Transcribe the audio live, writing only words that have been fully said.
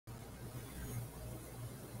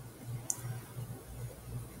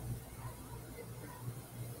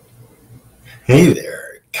Hey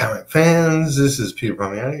there, comic fans. This is Peter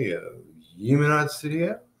Palmiotti of Human Art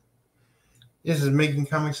Studio. This is Making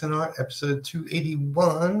Comics and Art, episode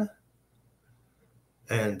 281.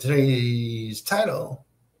 And today's title,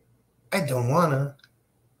 I Don't Wanna,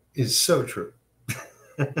 is so true.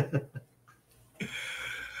 It's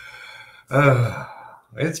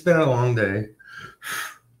been a long day.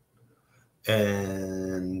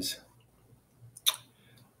 And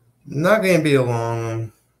not going to be a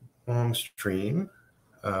long stream.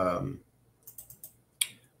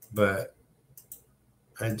 But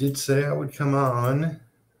I did say I would come on,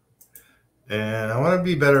 and I want to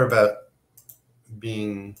be better about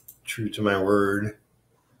being true to my word.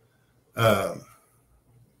 I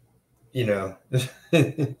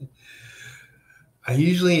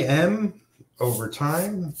usually am over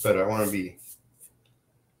time, but I want to be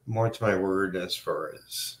more to my word as far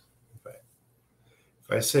as if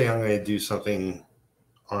I say I'm going to do something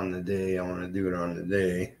on the day, I want to do it on the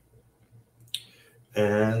day.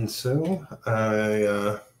 And so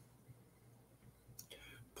I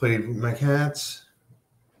played with my cats,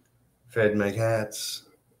 fed my cats.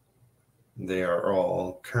 They are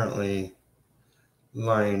all currently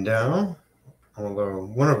lying down, although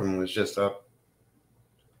one of them was just up.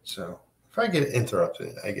 So if I get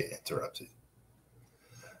interrupted, I get interrupted.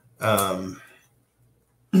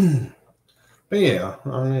 But yeah,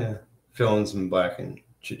 I'm going to fill in some black and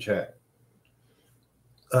chit-chat.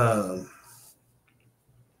 And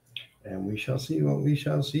we shall see what we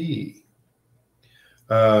shall see.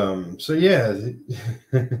 So yeah,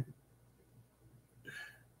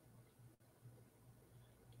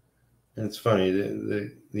 it's funny,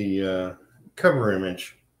 the cover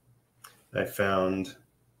image I found.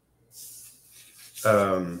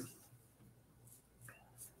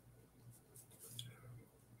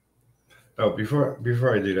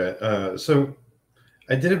 Before I do that, so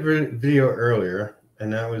I did a video earlier,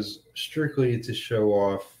 and that was strictly to show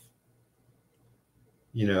off,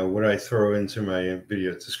 what I throw into my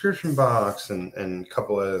video description box and a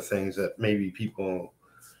couple other things that maybe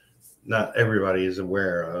not everybody is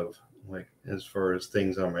aware of, like as far as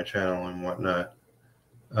things on my channel and whatnot.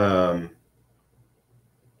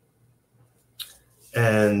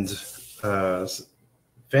 And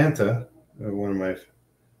Fanta, one of my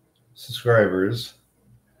subscribers,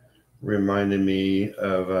 reminded me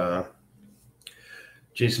of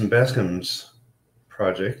Jason Bascom's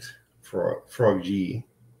project, Frog G.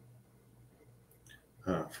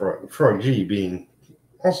 Frog G being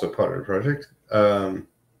also part of the project. And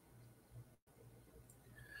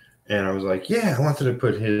I was like, yeah, I wanted to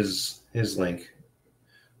put his link.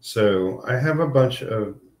 So I have a bunch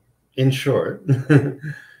of, in short, I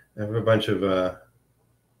have a bunch of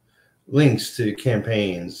links to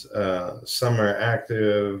campaigns. Some are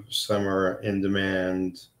active, some are in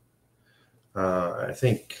demand. I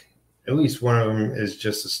think at least one of them is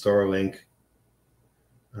just a store link,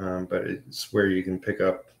 but it's where you can pick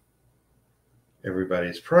up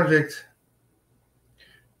everybody's project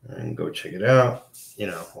and go check it out,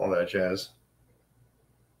 all that jazz.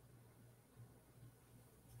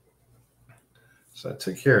 So I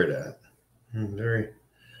took care of that.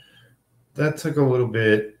 That took a little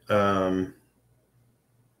bit,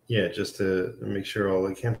 just to make sure all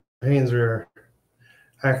the campaigns are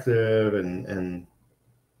active and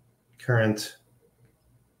current.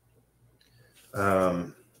 At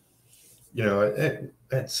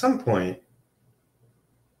some point,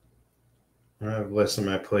 when I have less on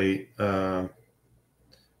my plate, I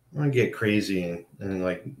want to get crazy and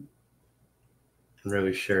like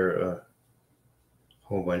really share a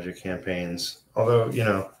whole bunch of campaigns. Although,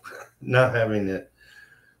 not having the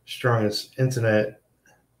strongest internet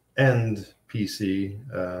and PC,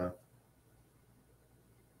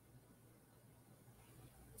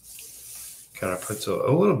 kind of puts a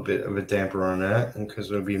little bit of a damper on that, and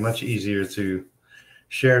because it would be much easier to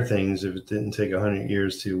share things if it didn't take 100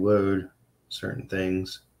 years to load certain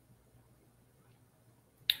things.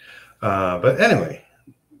 But anyway,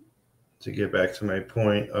 to get back to my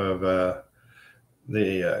point of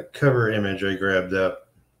the cover image I grabbed up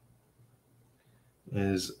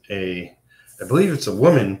is I believe it's a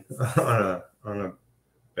woman on a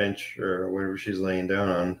bench or whatever she's laying down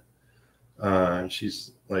on. And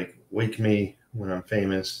she's like, "Wake me when I'm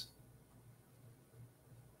famous."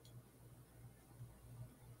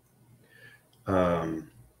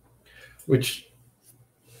 Which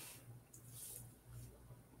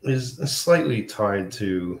is slightly tied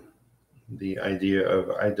to the idea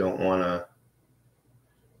of I don't want to,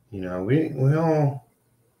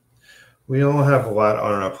 we all have a lot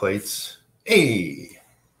on our plates. Hey.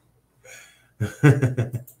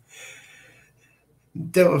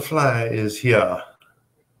 Devilfly is here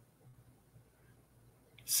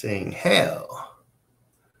saying hell.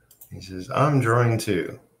 He says, I'm drawing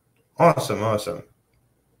too. Awesome, awesome.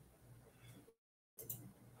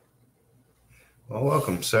 Well,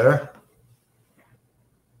 welcome, sir.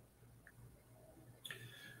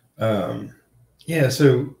 Yeah,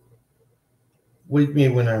 so with me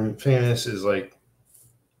when I'm famous is like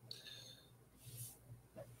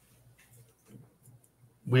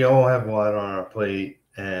we all have a lot on our plate,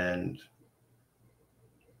 and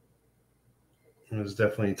there's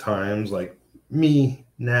definitely times like me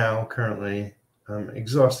now currently I'm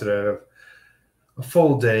exhausted out of a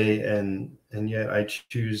full day, and yet I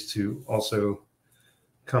choose to also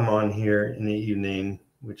come on here in the evening,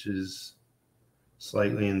 which is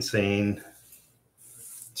slightly insane,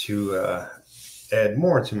 to add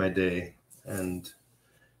more to my day and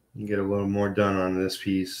get a little more done on this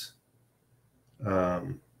piece.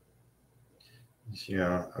 You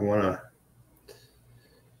know,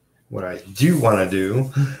 what I do want to do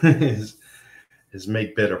is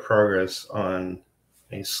make better progress on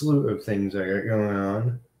a slew of things I got going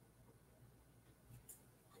on.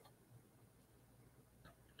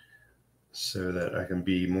 So that I can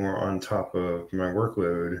be more on top of my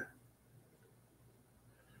workload.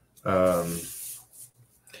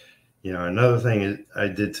 You know, another thing I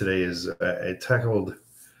did today is I tackled,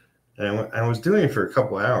 and I was doing it for a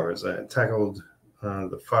couple hours. I tackled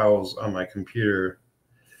the files on my computer,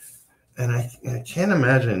 and I can't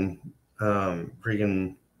imagine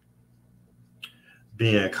freaking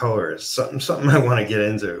being a colorist. Something I want to get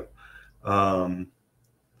into.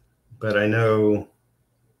 But I know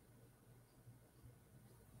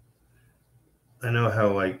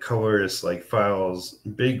how like colorists like files,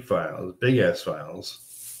 big ass files,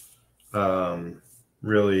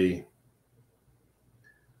 really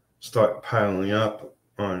start piling up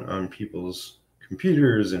on people's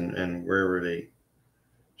computers and wherever they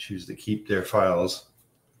choose to keep their files.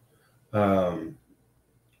 I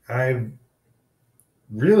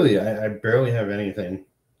barely have anything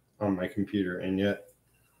on my computer, and yet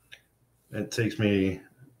it takes me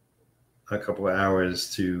a couple of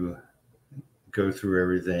hours to go through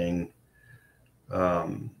everything,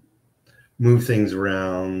 move things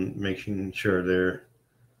around, making sure they're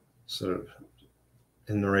sort of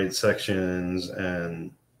in the right sections,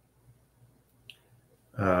 and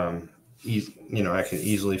you know, I can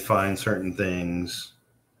easily find certain things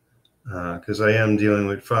because I am dealing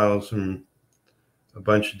with files from a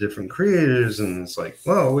bunch of different creators, and it's like,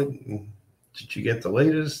 well, did you get the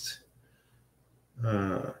latest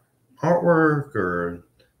artwork, or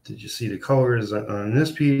did you see the colors on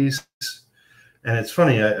this piece? And it's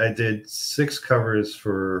funny, I did 6 covers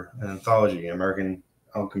for an anthology, American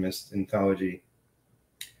Alchemist anthology,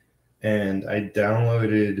 and I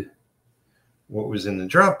downloaded what was in the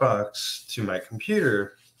Dropbox to my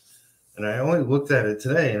computer, and I only looked at it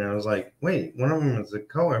today, and I was like, wait, one of them is a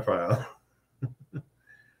color file.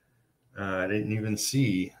 I didn't even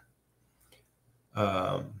see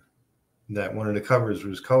that one of the covers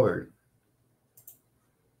was colored.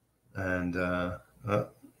 And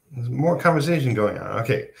there's more conversation going on.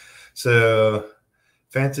 Okay, so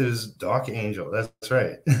Fanta's Dark Angel, that's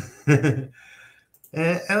right. And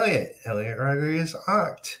Elliot Rodriguez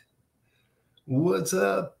Art. What's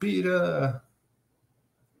up, Peter?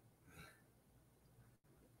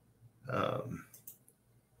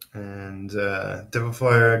 And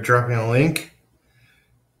Devilflyer dropping a link.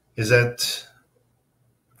 Is that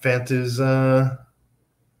Fanta's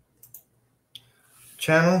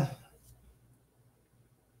channel?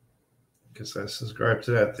 Because I subscribed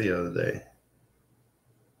to that the other day.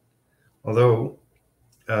 Although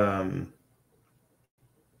I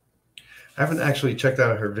haven't actually checked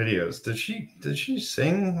out her videos. Did she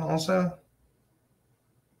sing also?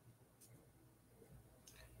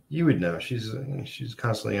 You would know. She's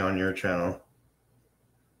constantly on your channel,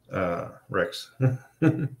 Rex.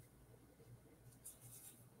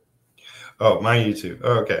 Oh, my YouTube.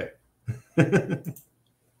 Oh, okay.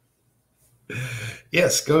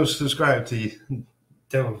 Yes, go subscribe to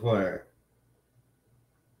Devilflyer.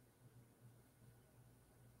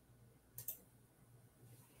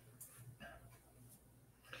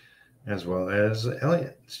 As well as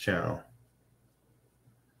Elliot's channel.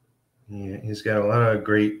 He's got a lot of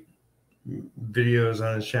great videos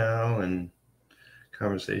on his channel and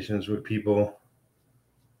conversations with people.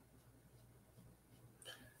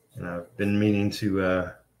 And I've been meaning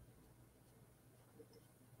to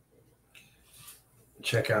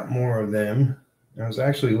check out more of them. I was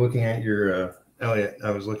actually looking at your Elliot.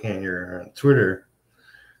 I was looking at your Twitter,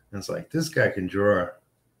 and it's like, this guy can draw.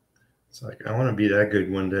 It's like, I want to be that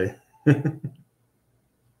good one day.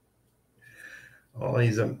 All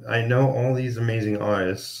these, I know all these amazing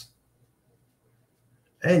artists,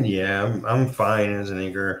 and yeah, I'm fine as an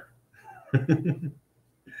inker.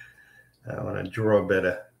 I want to draw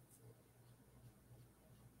better.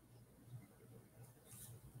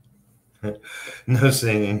 No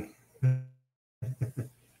singing.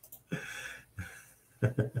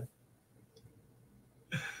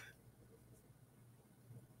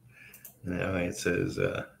 Now it says,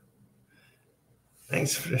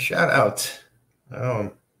 thanks for the shout out.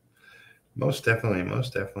 Oh, most definitely,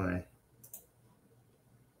 most definitely.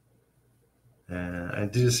 I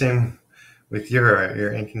do the same with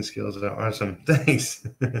your inking skills are awesome. Thanks.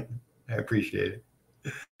 I appreciate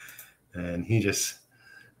it. And he just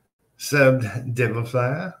subbed Devil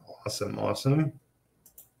Flyer. Awesome, awesome.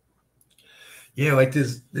 Yeah, like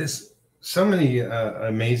there's so many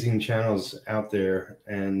amazing channels out there,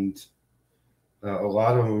 and a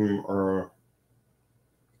lot of them are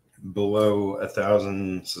below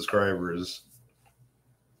 1,000 subscribers.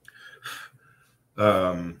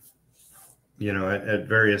 You know, at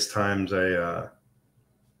various times I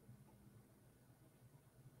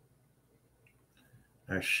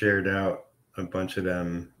shared out a bunch of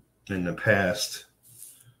them in the past.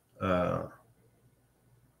 When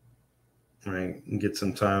I get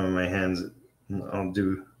some time on my hands, I'll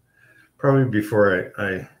do probably before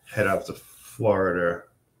I head out to Florida,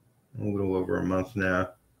 a little over a month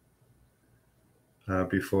now.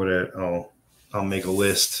 Before that, I'll make a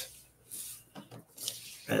list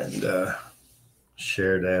and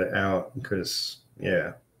share that out, because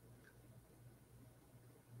yeah,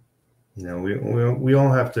 you know, we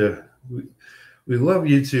all have to. We love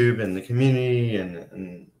YouTube and the community,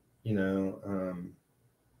 and you know,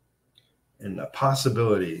 and the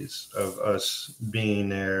possibilities of us being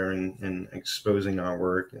there and exposing our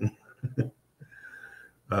work, and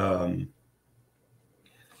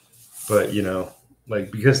but you know,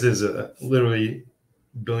 like, because there's literally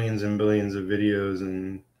billions and billions of videos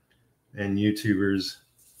and YouTubers,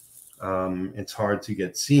 it's hard to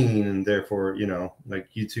get seen, and therefore, you know, like,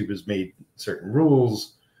 YouTube has made certain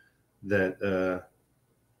rules that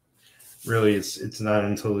really it's not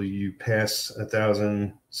until you pass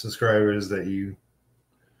 1,000 subscribers that you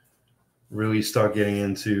really start getting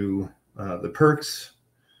into the perks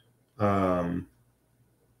of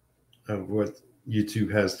what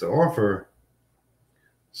YouTube has to offer.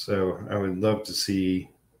 So I would love to see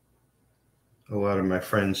a lot of my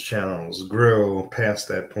friends' channels grow past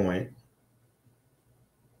that point.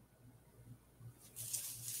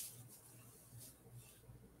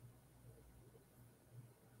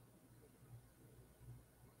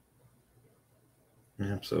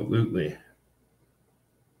 Absolutely.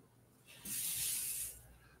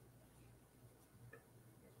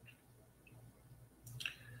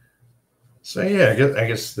 So yeah, I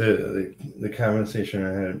guess the conversation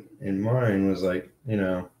I had in mind was, like, you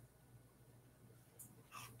know,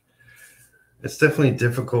 it's definitely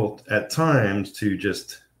difficult at times to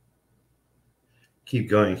just keep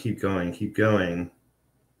going.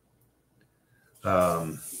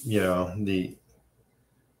 You know, the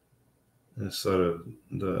sort of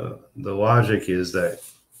the logic is that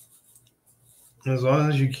as long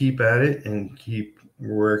as you keep at it and keep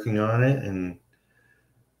working on it and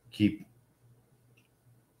keep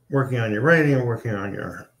working on your writing, working on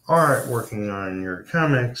your art, working on your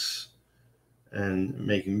comics, and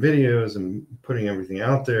making videos and putting everything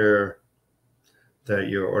out there, that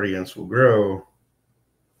your audience will grow.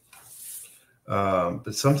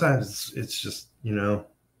 But sometimes it's just, you know,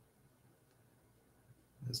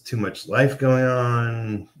 there's too much life going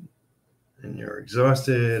on and you're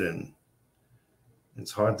exhausted and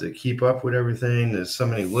it's hard to keep up with everything. There's so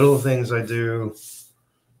many little things I do.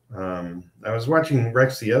 I was watching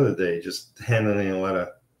Rex the other day, just handling a lot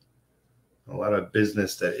of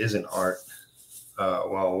business that isn't art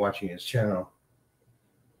while watching his channel.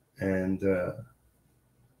 And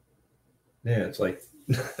yeah, it's like,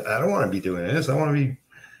 I don't want to be doing this. I want to be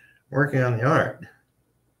working on the art,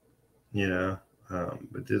 you know.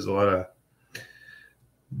 But there's a lot of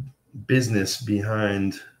business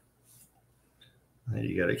behind that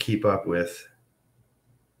you got to keep up with.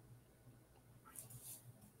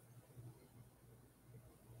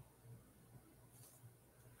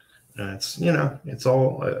 And it's, you know, it's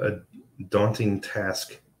all a daunting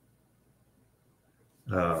task.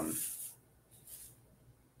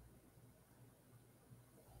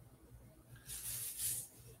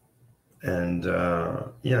 And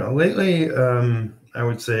you know, lately, I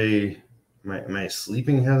would say my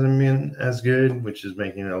sleeping hasn't been as good, which is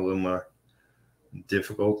making it a little more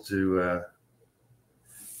difficult to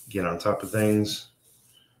get on top of things.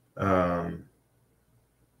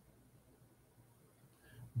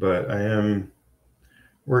 but I am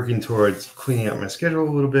working towards cleaning up my schedule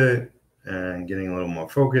a little bit and getting a little more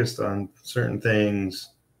focused on certain things.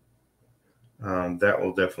 That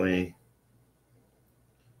will definitely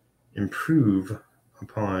improve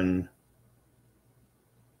upon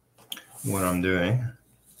what I'm doing,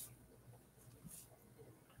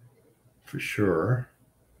 for sure.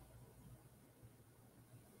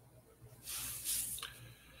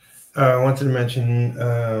 I wanted to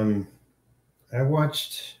mention, I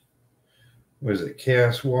watched, was it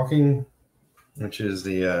Chaos Walking, which is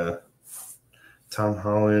the Tom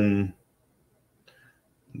Holland,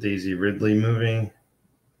 Daisy Ridley movie.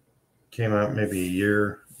 Came out maybe a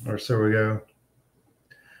year or so ago.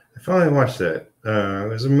 I finally watched that. It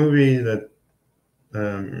was a movie that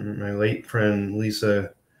my late friend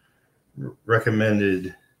Lisa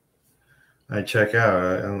recommended I check out.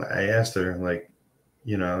 I asked her, like,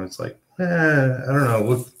 you know, it's like, I don't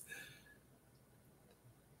know.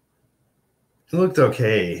 It looked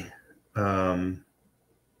okay.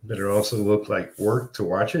 But it also looked like work to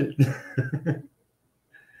watch it.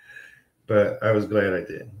 But I was glad I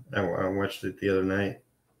did. I watched it the other night,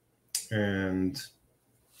 and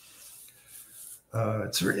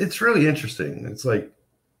it's really interesting. It's like,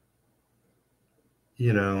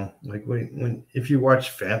 you know, like when if you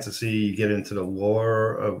watch fantasy, you get into the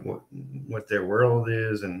lore of what their world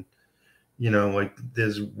is, and you know, like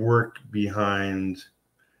there's work behind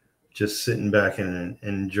just sitting back and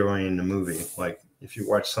enjoying the movie. Like if you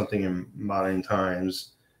watch something in modern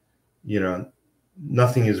times, you know,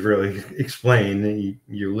 nothing is really explained.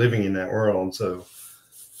 You're living in that world, so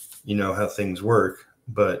you know how things work.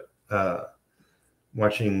 But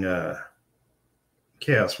watching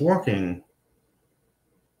Chaos Walking,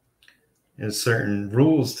 there's certain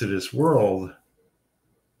rules to this world.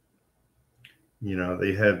 You know,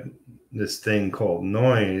 they have this thing called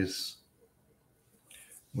noise,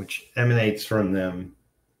 which emanates from them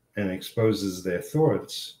and exposes their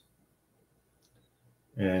thoughts.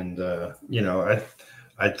 And, you know,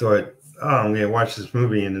 I thought, oh, I'm going to watch this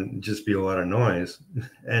movie and it'd just be a lot of noise.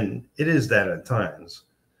 And it is that at times,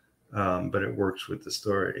 but it works with the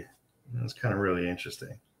story. It's kind of really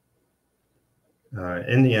interesting.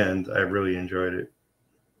 In the end, I really enjoyed it.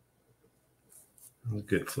 It was a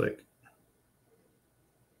good flick.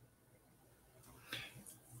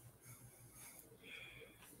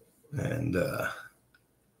 And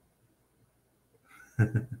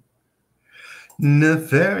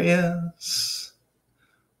Nefarious,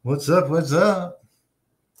 what's up? What's up?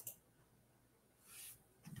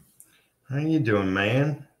 How you doing,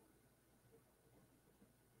 man?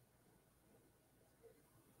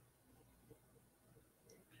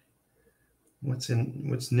 What's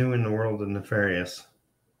new in the world of Nefarious?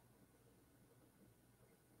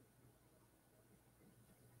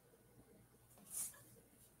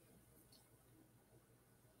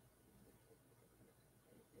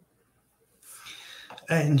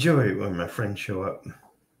 I enjoy it when my friends show up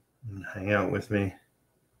and hang out with me.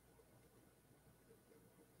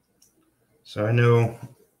 So I know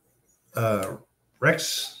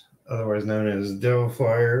Rex, otherwise known as Devil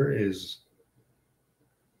Flyer, is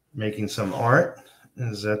making some art.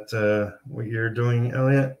 Is that what you're doing,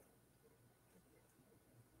 Elliot?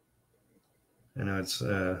 I know it's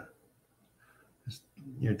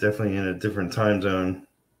you're definitely in a different time zone.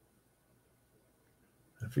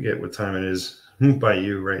 I forget what time it is by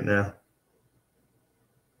you right now.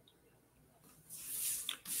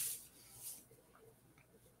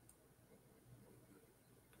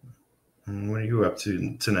 And what are you up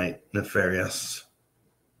to tonight, Nefarious?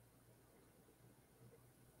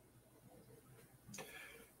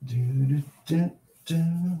 I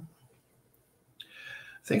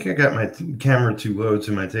think I got my camera too low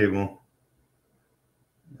to my table.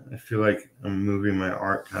 I feel like I'm moving my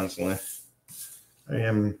art constantly. I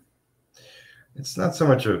am. It's not so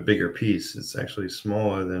much of a bigger piece. It's actually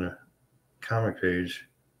smaller than a comic page.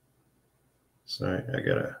 So I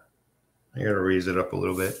gotta raise it up a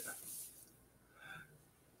little bit.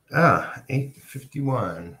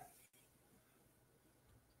 8:51.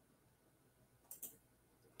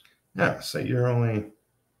 Yeah, so you're only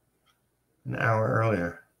an hour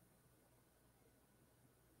earlier.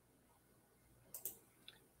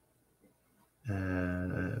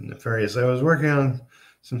 And Nefarious, I was working on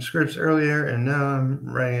some scripts earlier, and now I'm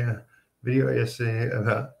writing a video essay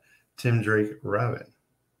about Tim Drake Robin.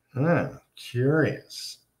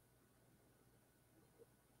 Curious.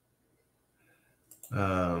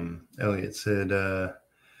 Elliot said,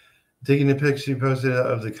 digging the pics you posted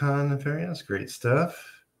of the con, Nefarious. Great stuff.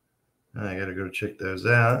 I got to go check those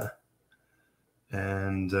out.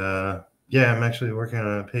 And yeah, I'm actually working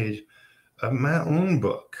on a page of my own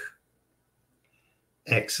book.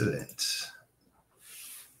 Excellent.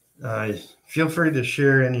 Feel free to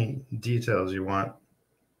share any details you want,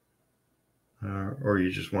 or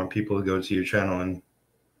you just want people to go to your channel and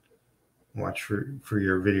watch for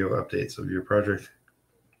your video updates of your project.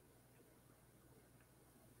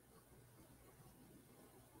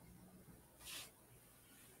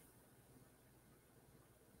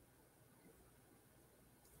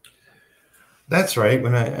 That's right.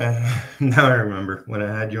 When now I remember when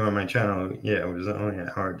I had you on my channel. Yeah, it was only an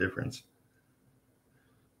hour difference.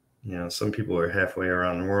 You know, some people are halfway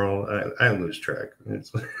around the world. I lose track.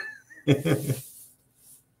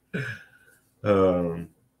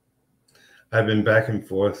 I've been back and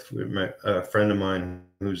forth with a friend of mine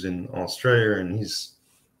who's in Australia, and he's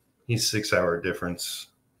 6 hour difference.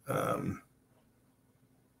 I'm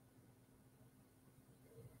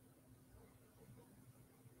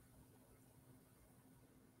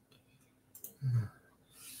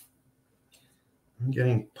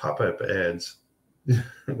getting pop-up ads.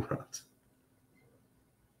 What?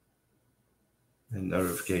 A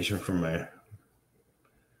notification from my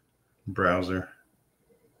browser.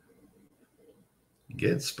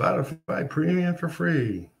 Get Spotify Premium for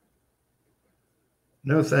free.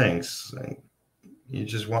 No thanks. You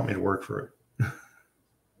just want me to work for it.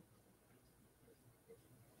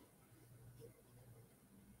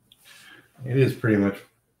 It is pretty much,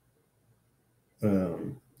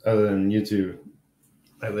 other than YouTube,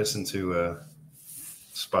 I listen to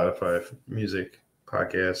Spotify music,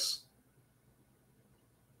 podcasts.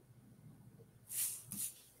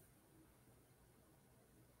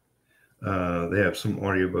 They have some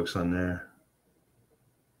audiobooks on there.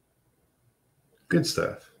 Good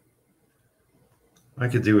stuff. I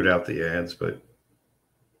could do without the ads, but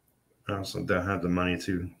I also don't have the money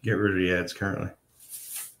to get rid of the ads currently.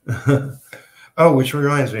 Oh, which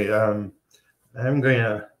reminds me, I'm going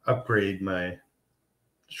to upgrade my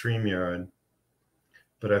StreamYard,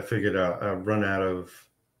 but I figured I'll run out of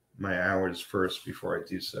my hours first before I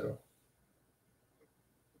do so.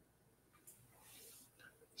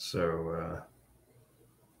 So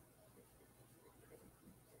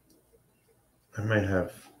I might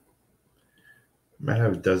have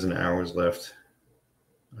a dozen hours left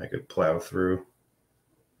I could plow through.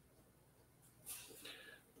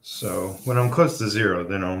 So when I'm close to zero,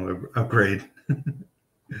 then I'll upgrade.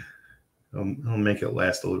 I'll make it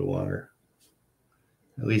last a little longer.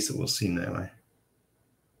 At least it will seem that way.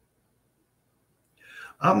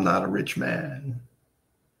 I'm not a rich man.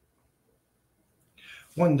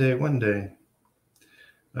 One day.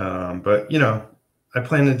 But, you know, I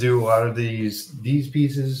plan to do a lot of these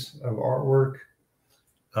pieces of artwork.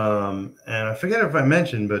 And I forget if I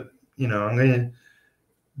mentioned, but, you know, I'm going to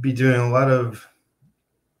be doing a lot of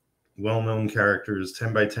well-known characters,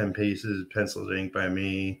 10 by 10 pieces, penciled ink by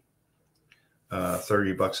me,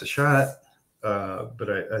 $30 a shot. But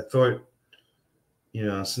I thought, you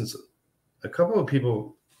know, since a couple of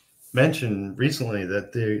people mentioned recently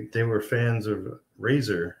that they were fans of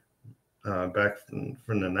Razor back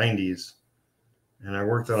from the 90s, and I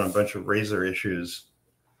worked on a bunch of Razor issues,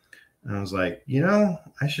 and I was like, you know,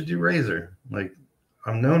 I should do Razor. Like,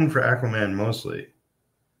 I'm known for Aquaman mostly.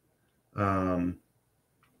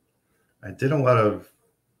 I did a lot of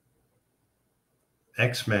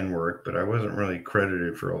X-Men work, but I wasn't really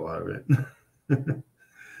credited for a lot of it.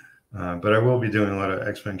 But I will be doing a lot of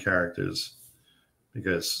X-Men characters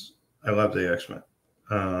because I love the X-Men.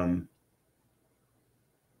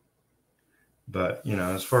 But, you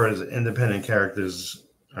know, as far as independent characters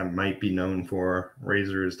I might be known for,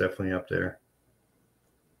 Razor is definitely up there.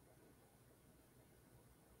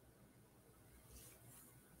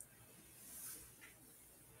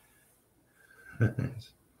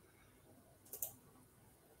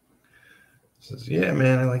 Says, yeah,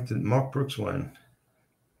 man, I like the Mark Brooks one.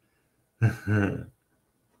 And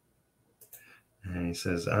he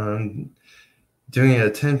says, I'm doing a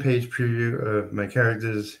 10-page preview of my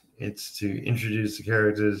characters. It's to introduce the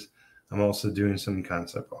characters. I'm also doing some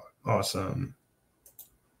concept art. Awesome.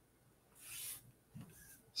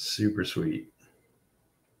 Super sweet.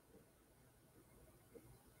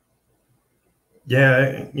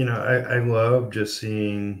 Yeah, you know, I love just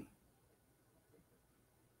seeing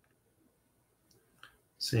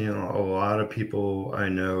a lot of people I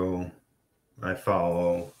know, I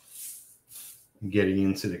follow, getting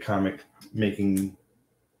into the comic making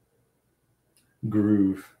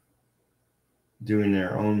groove, doing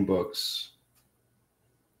their own books.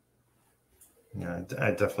 Yeah,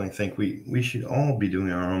 I definitely think we should all be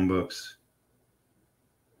doing our own books.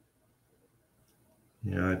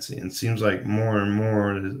 You know, it seems like more and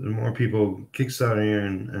more, the more people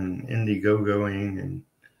Kickstarting and Indiegogoing and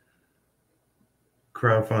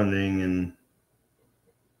crowdfunding, and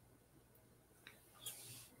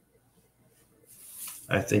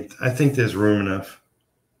I think there's room enough.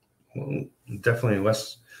 Well, definitely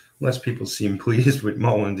less people seem pleased with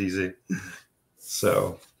Mullen DZ.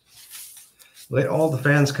 So let all the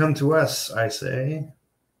fans come to us, I say.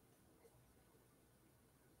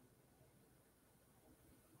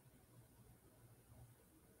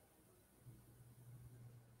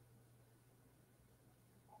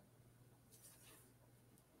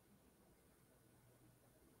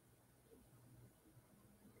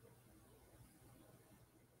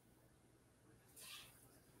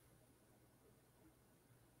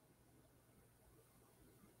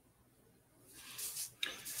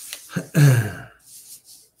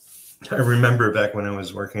 I remember back when I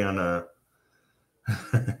was working on a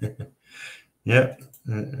yeah,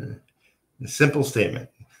 a simple statement.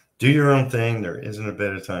 Do your own thing. There isn't a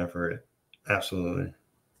better time for it. Absolutely.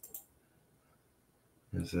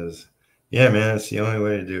 It says, yeah, man, it's the only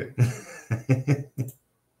way to do it.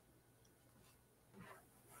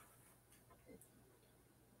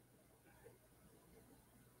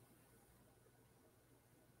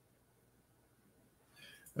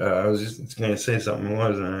 I was just going to say something,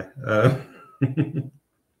 wasn't I?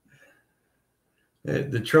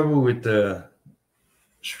 The trouble with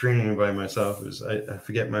streaming by myself is I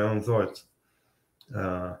forget my own thoughts.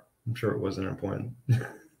 I'm sure it wasn't important.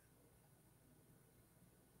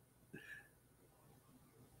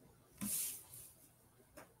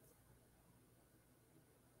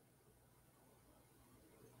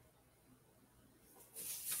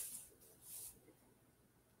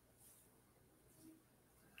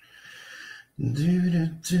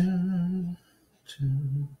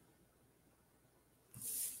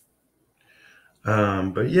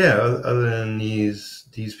 But yeah, other than these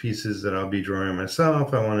pieces that I'll be drawing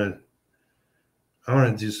myself, I want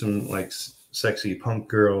to do some like sexy punk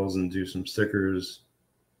girls and do some stickers.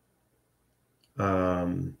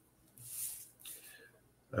 I've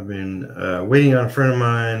been waiting on a friend of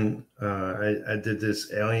mine. I did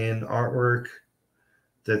this alien artwork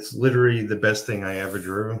that's literally the best thing I ever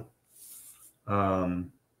drew.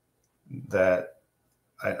 That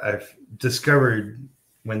I've discovered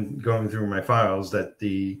when going through my files that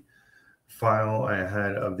the file I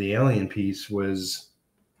had of the alien piece was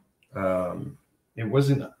it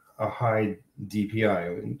wasn't a high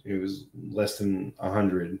DPI. It was less than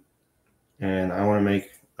 100, and I want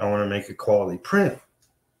to make a quality print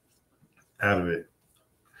out of it.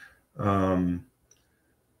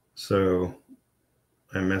 So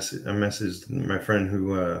I messaged my friend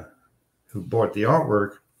who bought the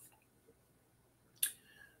artwork,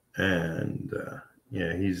 and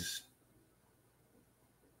yeah, he's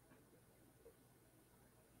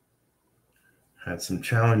had some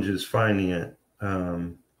challenges finding it,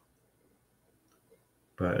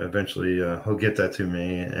 but eventually he'll get that to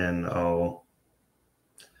me, and I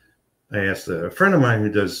asked a friend of mine who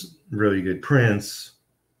does really good prints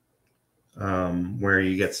where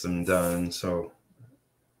he gets them done, so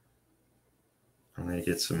I'm going to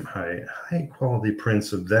get some high quality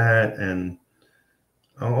prints of that, and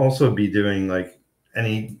I'll also be doing like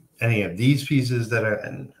any of these pieces that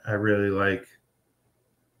I really like,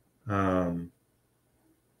 and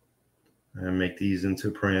make these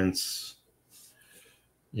into prints.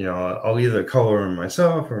 You know, I'll either color them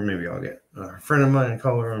myself, or maybe I'll get a friend of mine to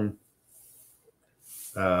color them.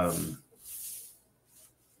 I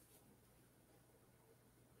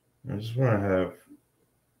just want to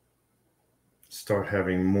start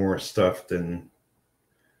having more stuff than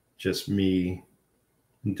just me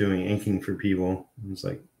doing inking for people. It's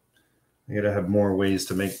like I gotta have more ways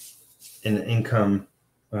to make an income,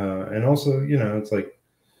 and also, you know, it's like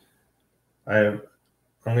I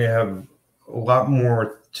only have a lot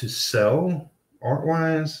more to sell art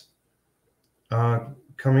wise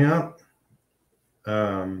coming up,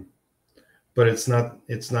 but it's not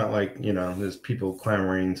like, you know, there's people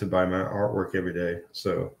clamoring to buy my artwork every day,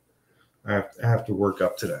 so I have to work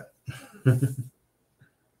up to that.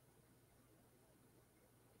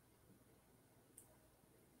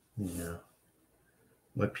 Yeah,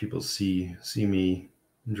 let people see me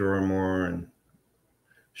draw more and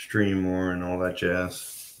stream more and all that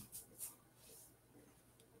jazz.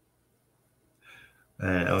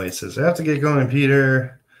 And Elliot says, I have to get going,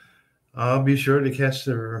 Peter. I'll be sure to catch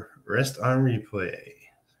the rest on replay.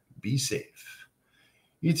 Be safe.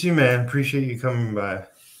 You too, man. Appreciate you coming by.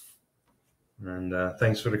 And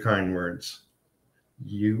thanks for the kind words.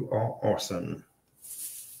 You are awesome.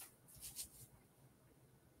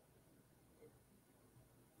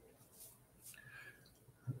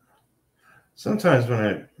 sometimes when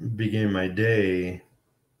I begin my day,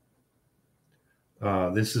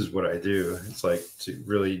 this is what I do. It's like to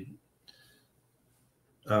really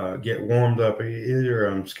get warmed up. Either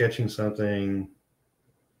I'm sketching something,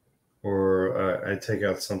 or I take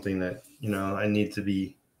out something that, you know, I need to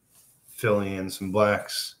be filling in some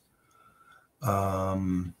blacks. Now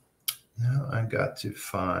I've got to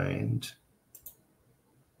find,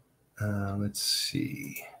 let's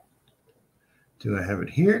see. Do I have it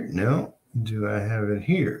here? No. Do I have it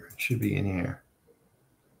here? It should be in here.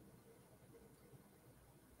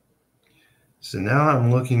 So now I'm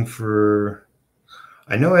looking for,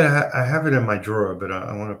 I know I have it in my drawer, but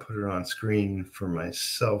I want to put it on screen for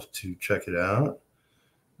myself to check it out.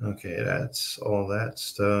 Okay, that's all that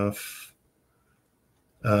stuff.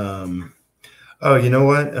 Oh, you know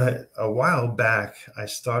what? A while back, I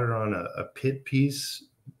started on a pit piece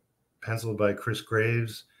penciled by Chris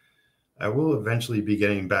Graves. I will eventually be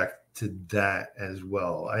getting back to that as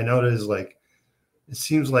well. I noticed, like, it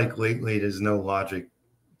seems like lately there's no logic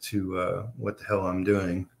to what the hell I'm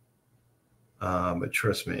doing. But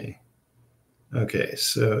trust me. Okay,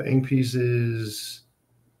 so ink pieces.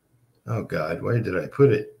 Oh, God, where did I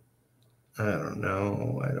put it? I don't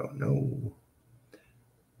know. I don't know.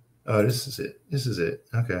 Oh, this is it. This is it.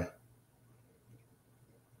 Okay.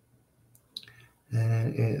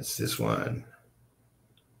 And it's this one.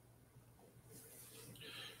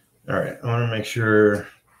 All right. I want to make sure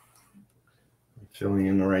I'm filling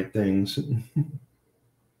in the right things.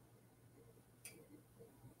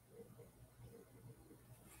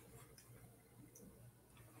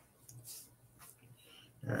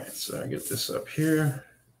 All right. So I get this up here.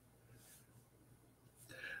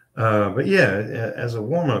 But yeah, as a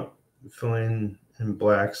warm-up, filling in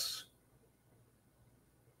blacks,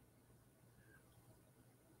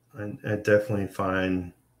 I definitely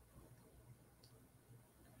find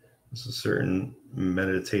there's a certain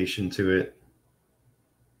meditation to it.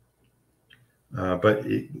 But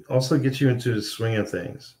it also gets you into the swing of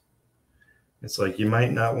things. It's like you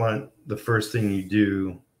might not want the first thing you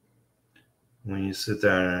do when you sit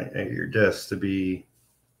down at your desk to be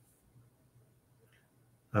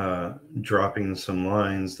dropping some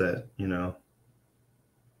lines that, you know,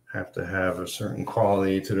 have to have a certain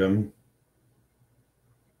quality to them.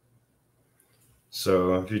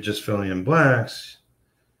 So if you're just filling in blacks,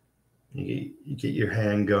 you get your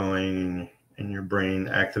hand going and your brain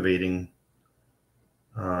activating,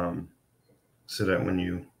 so that when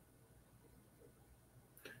you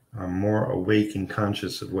are more awake and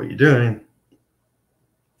conscious of what you're doing,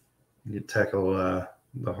 you tackle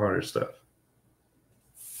the harder stuff.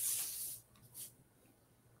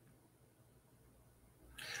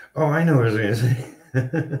 Oh, I know what I was going to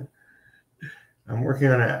say. I'm working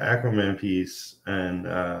on an Aquaman piece, and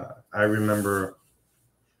I remember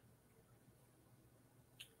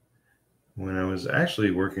when I was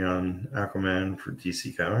actually working on Aquaman for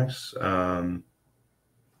DC Comics,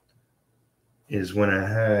 is when I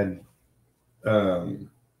had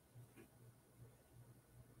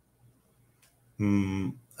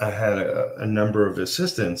a number of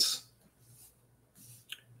assistants,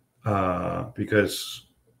 because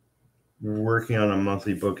working on a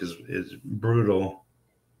monthly book is brutal.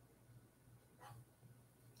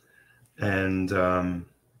 And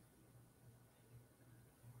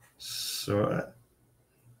so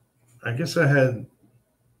I guess I had,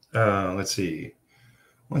 let's see,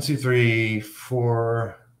 1, 2, 3,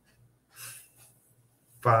 4,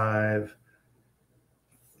 5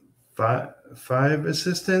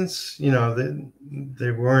 assistants. You know,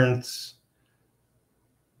 they weren't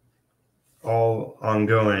all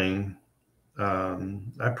ongoing.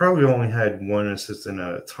 I probably only had one assistant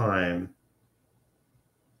at a time,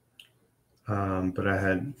 but I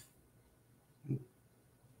had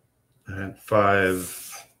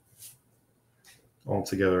 5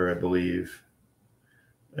 altogether, I believe,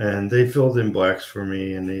 and they filled in blacks for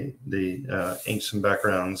me, and they inked some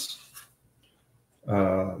backgrounds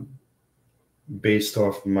based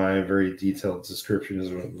off my very detailed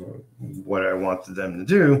descriptions of what I wanted them to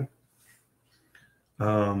do.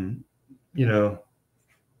 You know,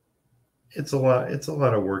 it's a lot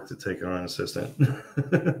of work to take on an assistant.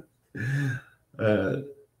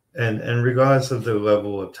 And regardless of the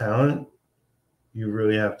level of talent, you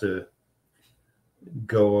really have to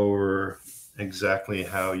go over exactly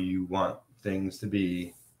how you want things to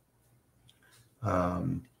be. Yeah,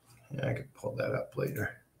 I could pull that up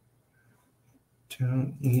later.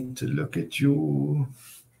 Don't need to look at you.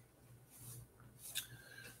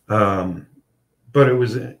 But it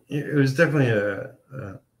was definitely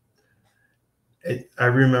I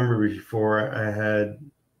remember before I had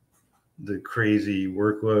the crazy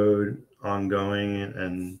workload ongoing,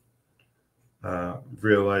 and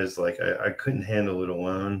realized like I couldn't handle it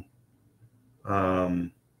alone.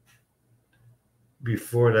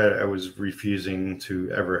 Before that, I was refusing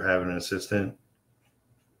to ever have an assistant.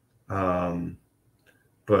 But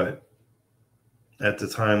at the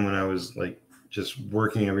time when I was like just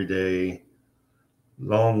working every day,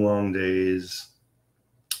 long days,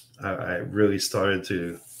 I really started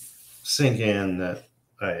to sink in that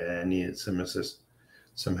I needed some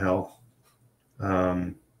help.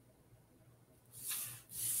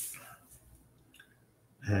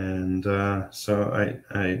 So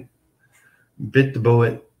I bit the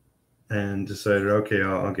bullet and decided, okay,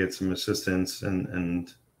 I'll get some assistance,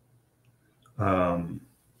 and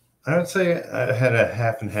I would say I had a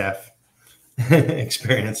half and half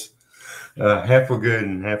experience. Half were good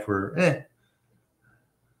and half were eh.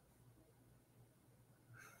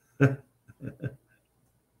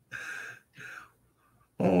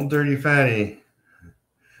 Oh, dirty fatty.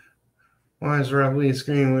 Why is Rob Lee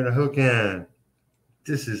screaming with a hook in?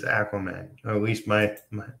 This is Aquaman, or at least my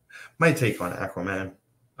take on Aquaman.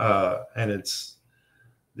 And it's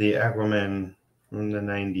the Aquaman from the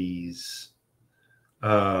 90s.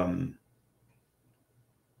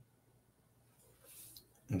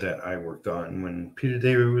 That I worked on when Peter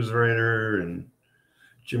David was the writer and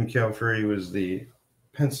Jim Calfrey was the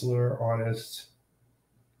penciler artist.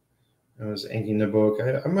 I was inking the book.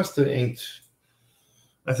 I must have inked,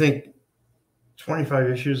 I think, 25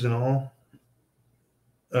 issues in all.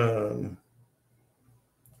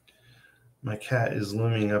 My cat is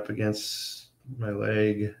looming up against my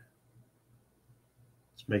leg.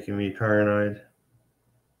 It's making me paranoid.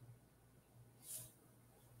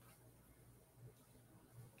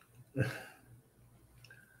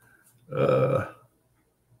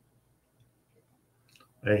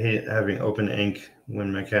 I hate having open ink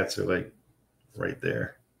when my cats are like right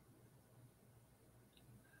there,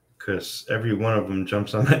 because every one of them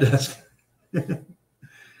jumps on my desk.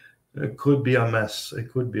 It could be a mess.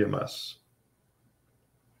 It could be a mess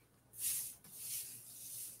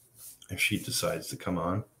if she decides to come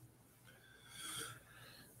on.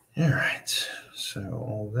 All right, so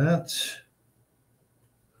all that,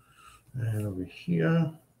 and over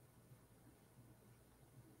here,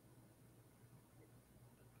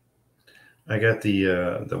 I got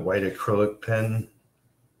the white acrylic pen.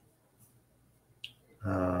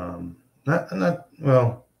 Not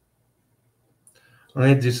well. I'm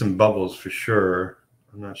gonna do some bubbles for sure.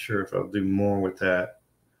 I'm not sure if I'll do more with that.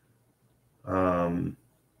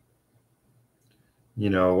 You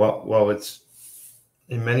know, while it's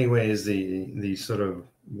in many ways the sort of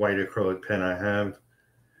white acrylic pen I have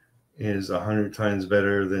is 100 times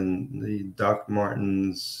better than the Doc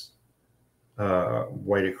Martens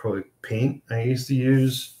white acrylic paint I used to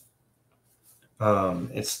use.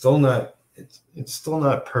 It's still not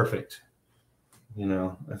perfect. You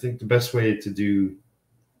know, I think the best way to do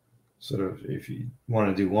sort of, if you want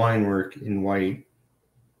to do line work in white,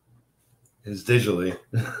 is digitally.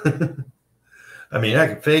 I mean, I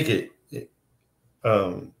can fake it.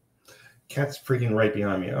 Cat's freaking right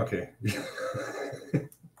behind me. Okay.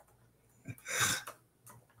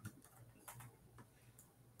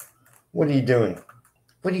 What are you doing?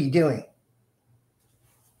 What are you doing?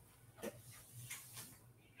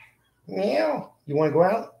 Meow. You want to go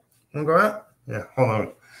out? Want to go out? Yeah, hold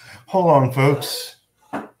on. Hold on, folks.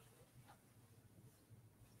 Come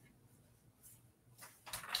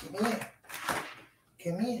here.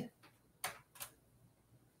 Come here.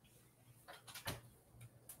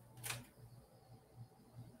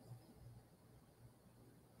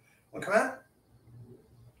 Well, come on.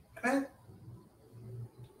 Come on.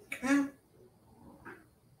 Come on.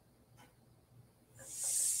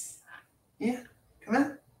 Yeah, come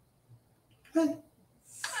on. Come on.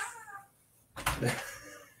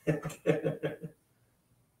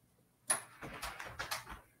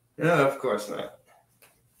 No, of course not.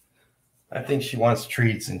 I think she wants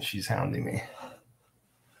treats and she's hounding me.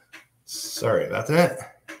 Sorry about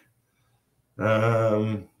that.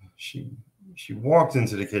 She walked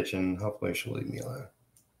into the kitchen. Hopefully she'll leave me alone.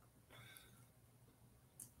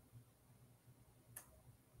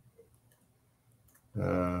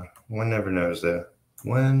 One never knows, though.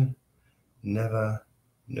 One never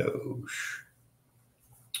knows.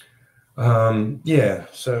 Yeah,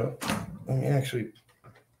 so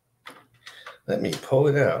let me pull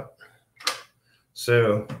it out.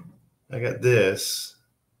 So I got this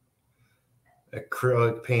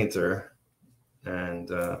acrylic painter, and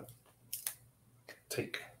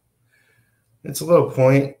it's a low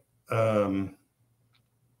point.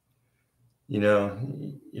 You know,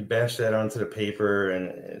 you bash that onto the paper and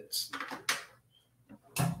it's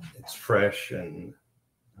it's fresh, and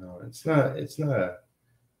it's not a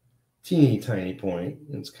teeny tiny point.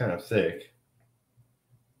 It's kind of thick.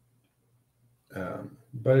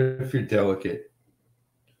 But if you're delicate,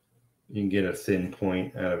 you can get a thin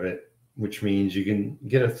point out of it, which means you can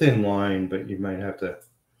get a thin line, but you might have to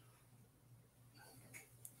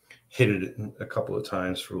hit it a couple of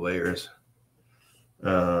times for layers.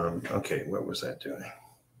 Okay, what was that doing?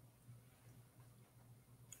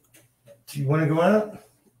 Do you want to go out?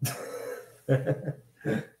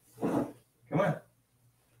 Come on.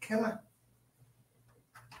 Come on.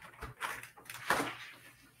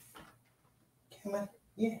 Come on.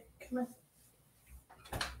 Yeah, come on.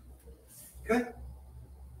 Come on.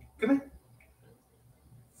 Come on.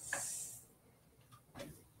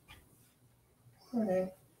 All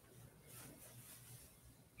right.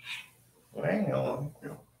 Hang on.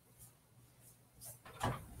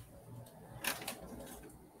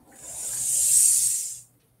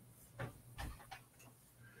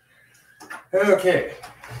 Okay.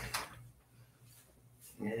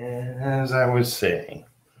 As I was saying,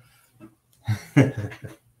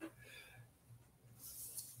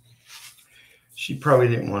 she probably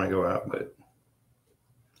didn't want to go out, but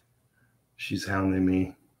she's hounding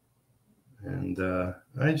me, and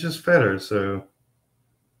I just fed her. So,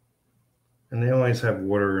 and they always have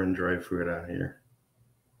water and dry food out here.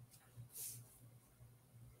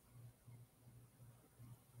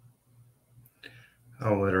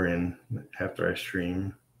 I'll let her in after I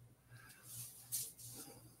stream.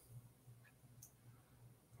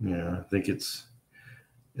 You know, I think it's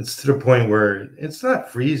to the point where it's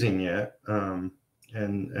not freezing yet.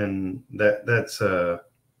 And that's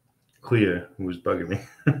Clea who was bugging me.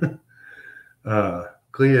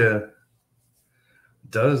 Clea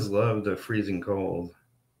does love the freezing cold.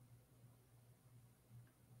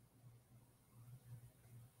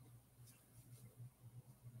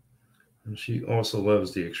 And she also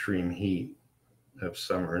loves the extreme heat of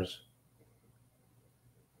summers.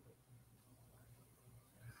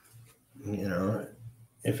 You know,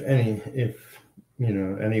 if you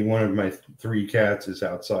know, any one of my 3 cats is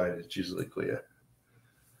outside, it's usually Clea.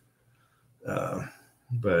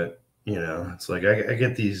 But you know, it's like I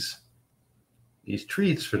get these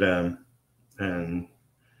treats for them, and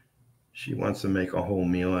she wants to make a whole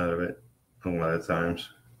meal out of it a lot of times.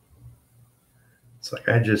 It's like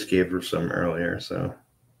I just gave her some earlier, so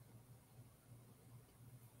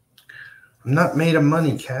I'm not made of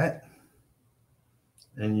money, cat.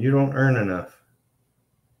 And you don't earn enough.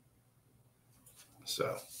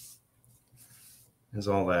 So, is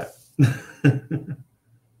all that.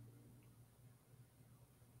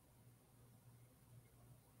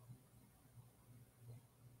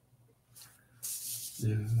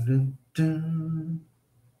 Dun, dun, dun.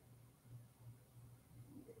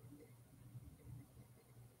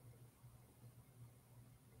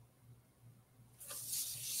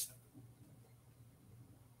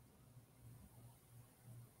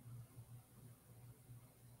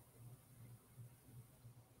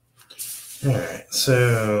 All right,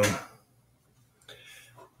 so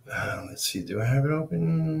let's see. Do I have it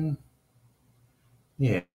open?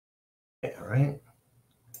 Yeah, right.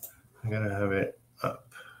 I gotta have it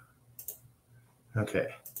up. Okay,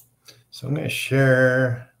 so I'm gonna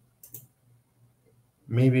share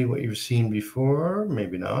maybe what you've seen before,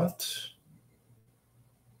 maybe not.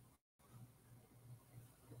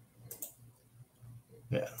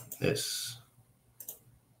 Yeah, this.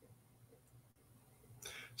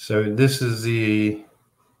 So this is the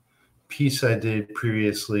piece I did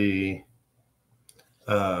previously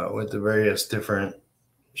with the various different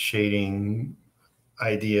shading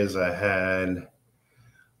ideas I had.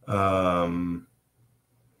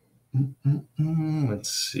 Let's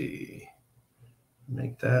see.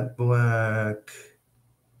 Make that black.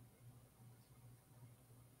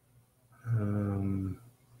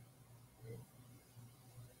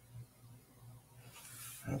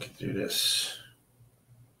 I could do this.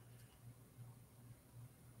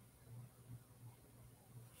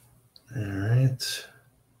 All right.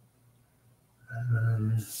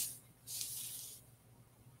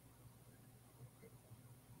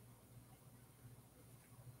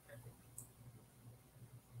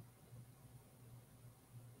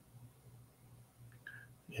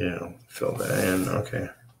 Yeah, fill that in. Okay.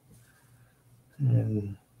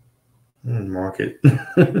 And mark it.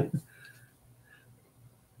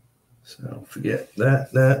 So forget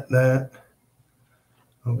that.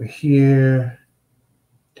 Over here.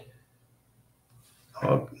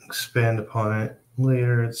 I'll expand upon it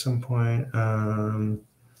later at some point.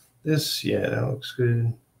 This, yeah, that looks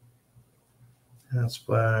good. That's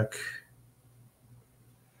black.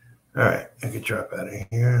 All right, I could drop out of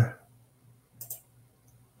here.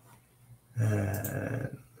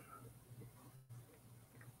 And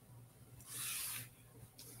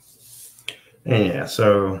yeah,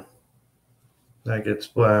 so that gets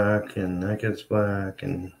black, and that gets black,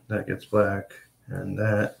 and that gets black, and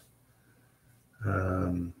that.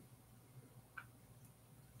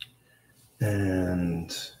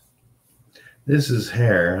 And this is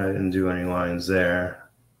hair. I didn't do any lines there.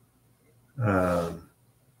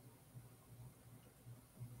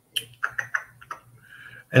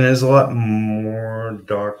 And there's a lot more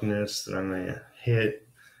darkness that I'm going to hit,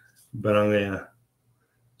 but I'm going to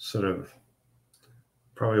sort of,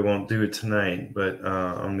 probably won't do it tonight, but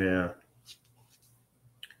I'm going to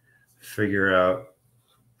figure out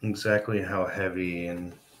exactly how heavy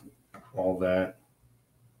and all that.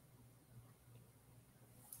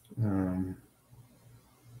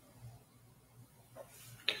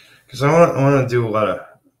 Because I want to do a lot of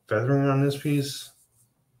feathering on this piece.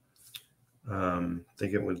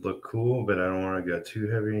 Think it would look cool, but I don't want to go too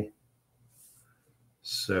heavy.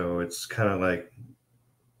 So it's kind of like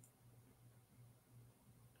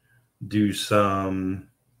do some,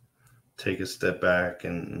 take a step back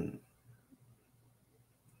and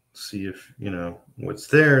see if, what's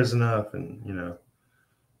there is enough, and,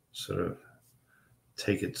 sort of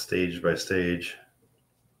take it stage by stage.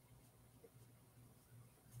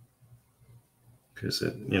 Because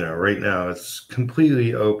right now it's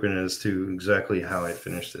completely open as to exactly how I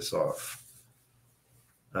finish this off.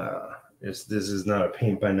 This is not a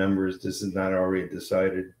paint by numbers. This is not already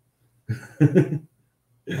decided. Kind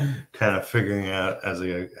of figuring out as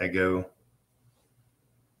I go.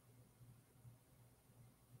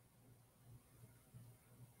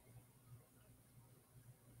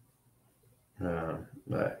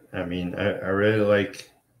 I mean, I really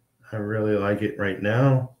like it right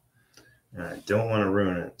now, and I don't want to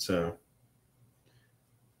ruin it. So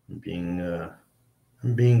I'm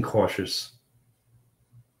being cautious.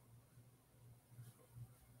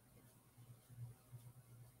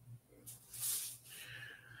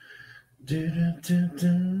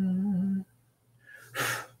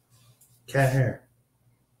 Cat hair.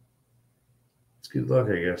 It's good luck,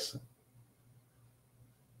 I guess.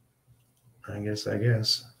 I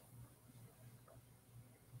guess.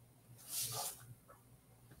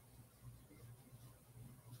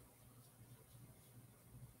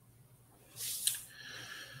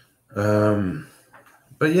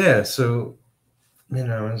 But yeah, so,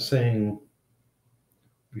 I was saying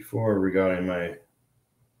before regarding my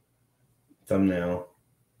thumbnail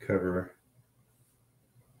cover,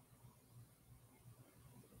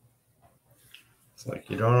 it's like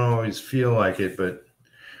you don't always feel like it, but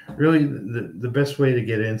really the best way to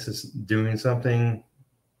get into doing something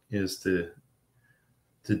is to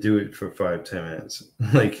do it for 5-10 minutes.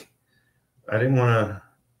 Like I didn't want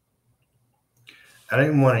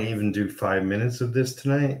to even do 5 minutes of this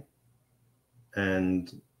tonight,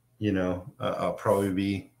 and I'll probably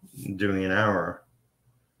be doing an hour,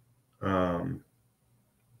 and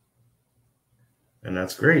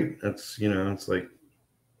that's great. That's it's like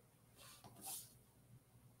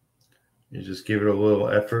you just give it a little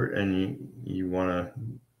effort, and you want to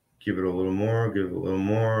give it a little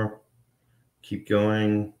more, keep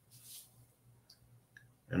going,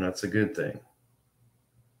 and that's a good thing.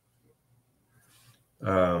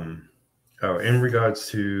 In regards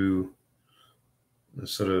to the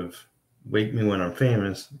sort of wake me when I'm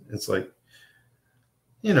famous, it's like,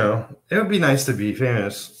 it would be nice to be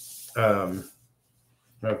famous. I've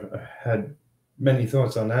had many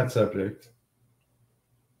thoughts on that subject,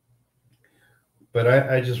 but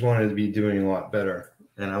I just wanted to be doing a lot better.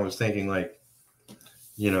 And I was thinking, like,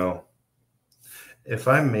 if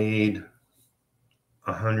I made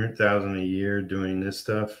 $100,000 a year doing this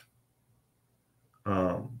stuff,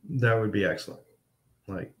 that would be excellent.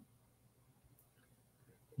 Like,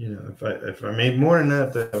 if I made more than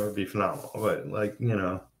that, that would be phenomenal. But like,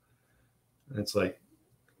 it's like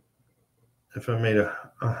if I made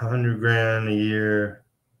 $100,000 a year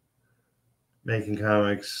making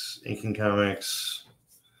comics, inking comics,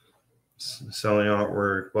 selling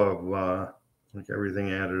artwork, blah blah blah, like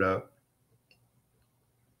everything added up.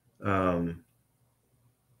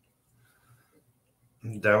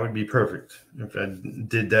 That would be perfect. If I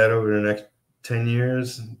did that over the next 10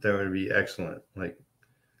 years, that would be excellent. Like,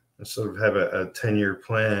 I sort of have a 10-year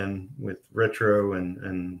plan with retro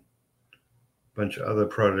and a bunch of other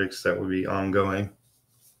projects that would be ongoing.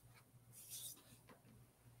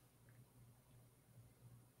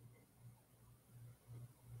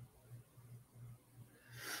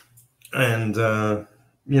 And,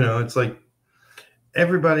 it's like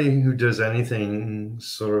everybody who does anything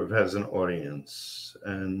sort of has an audience,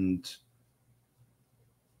 and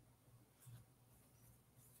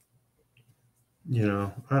you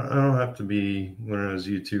know, I don't have to be one of those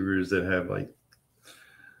YouTubers that have like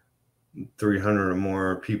 300 or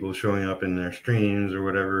more people showing up in their streams or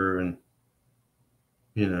whatever. And,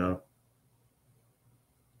 you know,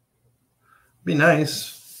 be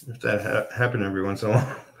nice if that happened every once in a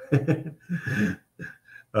while.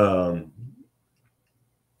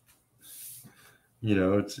 You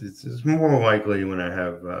know, it's more likely when I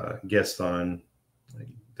have guests on, like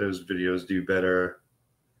those videos do better.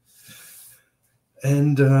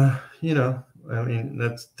 And, you know, I mean,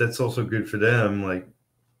 that's also good for them. Like,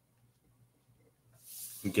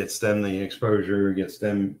 it gets them the exposure, gets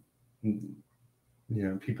them, you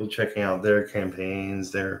know, people checking out their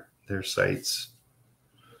campaigns, their sites,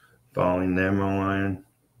 following them online.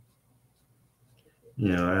 You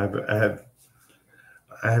know,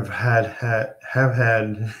 I have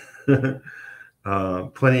had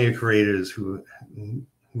plenty of creators who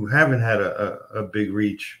haven't had a big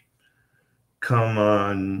reach come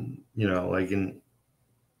on, you know, like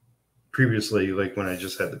previously, like when I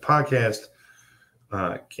just had the podcast,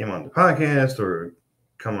 came on the podcast or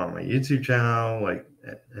come on my YouTube channel, like,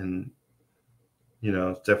 and, you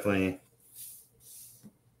know, definitely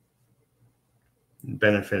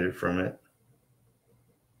benefited from it.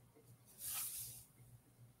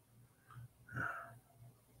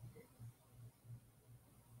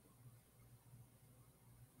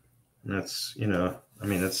 And that's, you know, I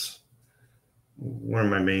mean, that's one of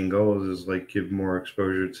my main goals is like give more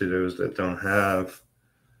exposure to those that don't have.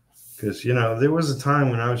 Because, you know, there was a time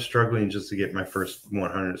when I was struggling just to get my first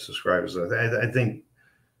 100 subscribers. I think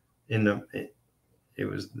it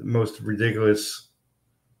was the most ridiculous.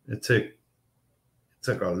 It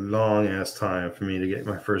took a long ass time for me to get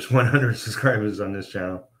my first 100 subscribers on this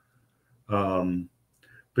channel.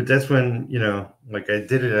 But that's when, you know, like I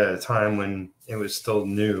did it at a time when it was still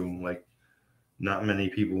new. Like not many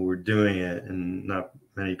people were doing it and not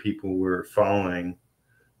many people were following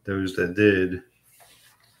those that did.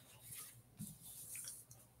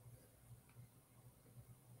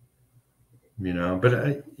 You know,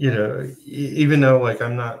 but you know, even though like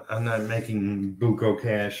I'm not making buco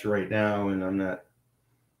cash right now, and I'm not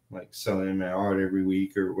like selling my art every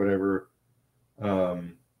week or whatever,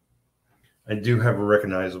 I do have a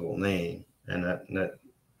recognizable name, and that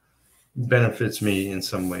benefits me in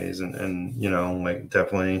some ways, and you know, like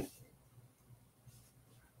definitely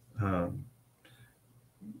a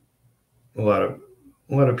lot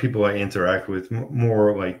of people I interact with,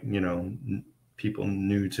 more like, you know, people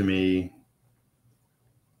new to me,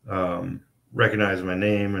 recognize my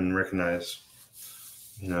name and recognize,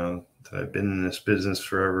 you know, that I've been in this business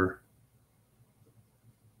forever,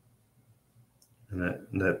 and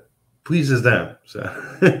that pleases them. So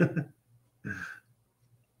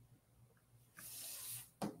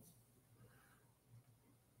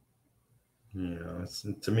you know,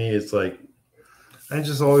 to me, it's like I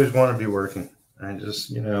just always want to be working. I just,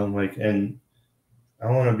 you know, like, and I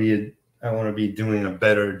want to be doing a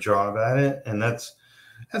better job at it, and that's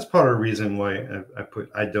part of the reason why I put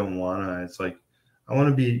I don't wanna. It's like I want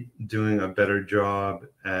to be doing a better job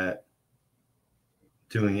at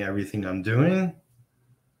doing everything I'm doing,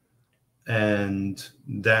 and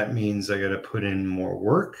that means I got to put in more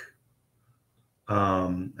work.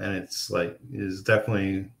 And it's like is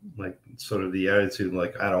definitely like sort of the attitude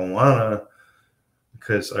like I don't wanna,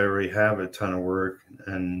 because I already have a ton of work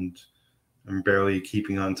and I'm barely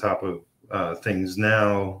keeping on top of things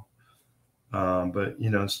now. But you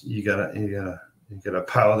know, you gotta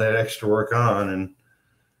pile that extra work on, and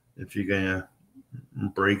if you're gonna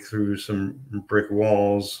break through some brick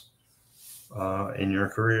walls in your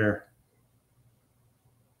career.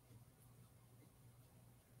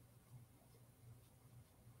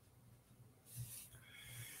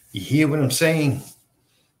 You hear what I'm saying?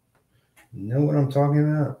 You know what I'm talking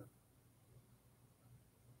about?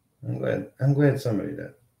 I'm glad somebody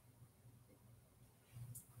did.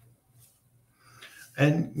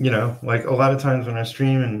 And, you know, like a lot of times when I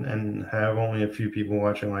stream and have only a few people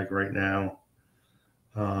watching, like right now,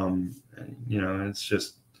 you know, it's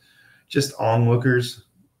just onlookers,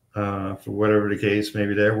 for whatever the case.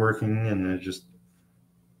 Maybe they're working and they're just,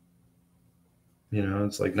 you know,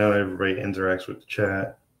 it's like not everybody interacts with the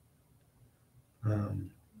chat.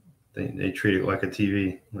 They treat it like a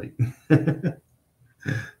TV, like,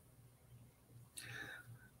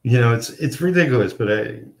 you know, it's ridiculous, but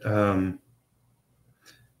I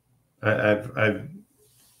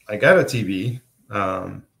got a TV,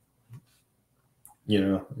 you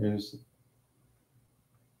know,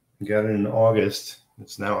 got it in August.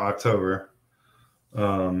 It's now October.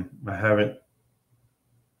 I haven't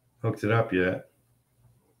hooked it up yet.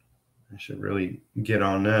 I should really get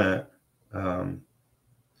on that.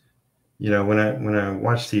 You know, when I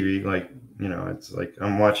watch TV, like, you know, it's like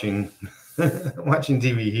I'm watching watching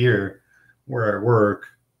TV here where I work,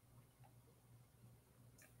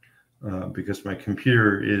 because my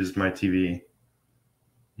computer is my TV.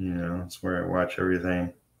 You know, it's where I watch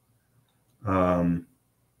everything. But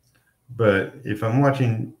if I'm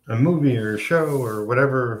watching a movie or a show or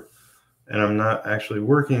whatever, and I'm not actually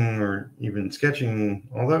working or even sketching,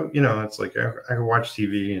 although, you know, it's like I can watch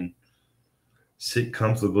TV and sit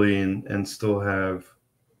comfortably and still have,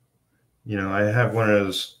 you know, I have one of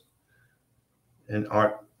those, an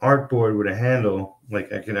art board with a handle,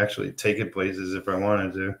 like I can actually take it places if I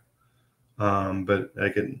wanted to. But I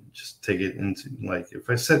could just take it into, like, if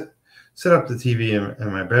I set up the TV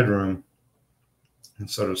in my bedroom and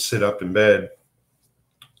sort of sit up in bed,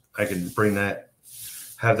 I can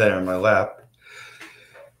have that on my lap.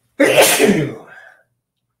 And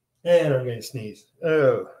I'm going to sneeze.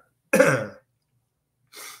 Oh.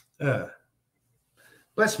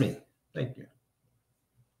 Bless me. Thank you.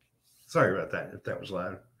 Sorry about that, if that was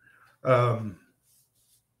loud.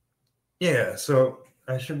 Yeah, so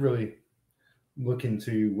I should really look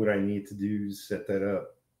into what I need to do to set that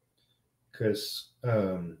up, because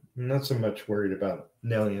I'm not so much worried about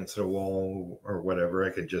nailing it to the wall or whatever.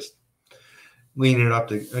 I could just lean it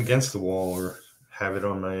up against the wall or have it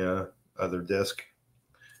on my other desk.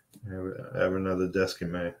 I have another desk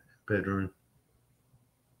in my bedroom.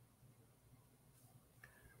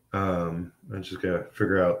 I just gotta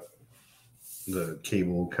figure out the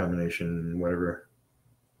cable combination and whatever.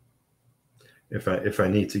 If I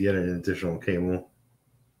need to get an additional cable,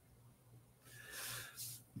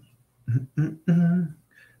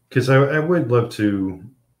 because I would love to,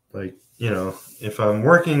 like, you know, if I'm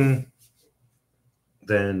working,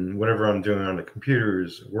 then whatever I'm doing on the computer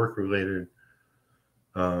is work related.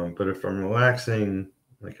 But if I'm relaxing,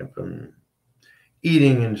 like if I'm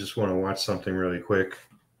eating and just want to watch something really quick,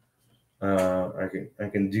 I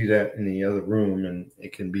can do that in the other room, and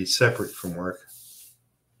it can be separate from work.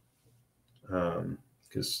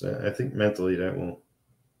 Because I think mentally that will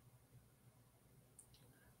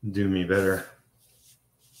do me better.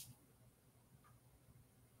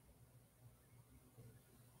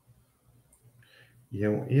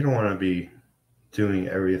 You don't want to be doing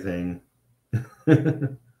everything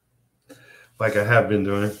like I have been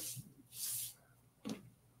doing.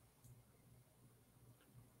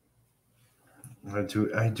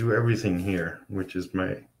 I do everything here, which is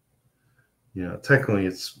my, you know, technically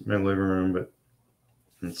it's my living room, but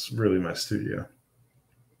it's really my studio.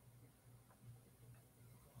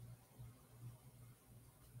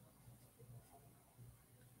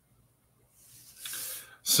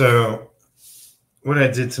 So what I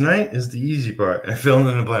did tonight is the easy part. I filled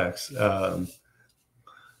in the blanks,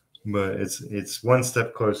 but it's one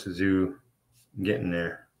step closer to getting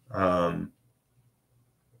there.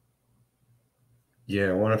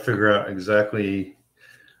 Yeah, I want to figure out exactly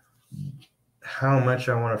how much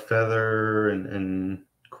I want to feather and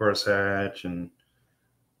coarse hatch, and,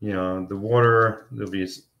 you know, the water, there'll be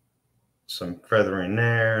some feathering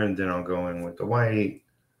there, and then I'll go in with the white,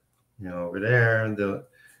 you know, over there.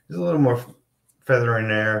 There's a little more feathering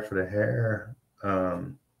there for the hair. I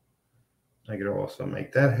could also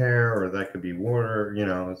make that hair, or that could be water, you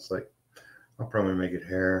know. It's like, I'll probably make it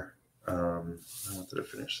hair. I wanted to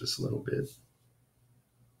finish this a little bit.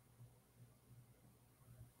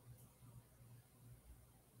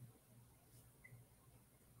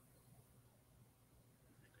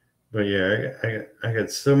 But yeah, I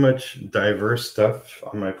got so much diverse stuff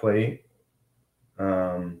on my plate.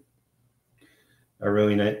 I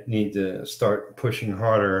really need to start pushing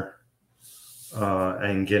harder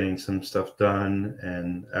and getting some stuff done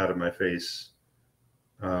and out of my face.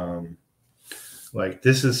 Like,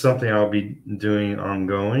 this is something I'll be doing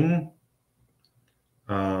ongoing,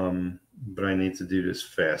 but I need to do this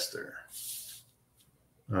faster.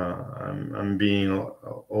 I'm being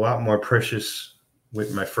a lot more precious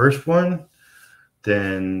with my first one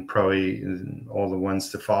than probably all the ones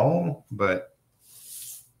to follow, but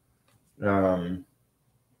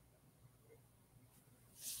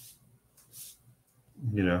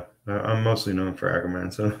you know, I'm mostly known for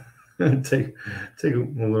Ackerman, so take a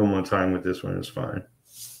little more time with this one is fine.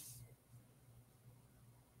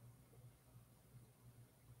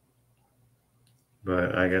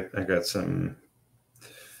 But I got some,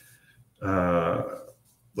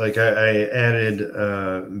 like I added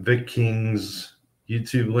Vic King's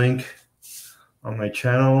YouTube link on my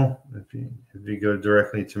channel. If you go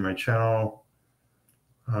directly to my channel,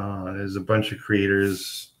 there's a bunch of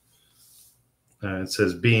creators. It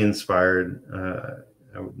says "Be Inspired."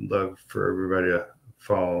 I would love for everybody to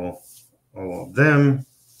follow all of them.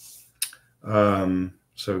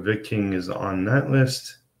 So Vic King is on that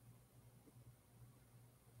list.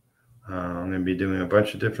 I'm going to be doing a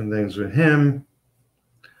bunch of different things with him.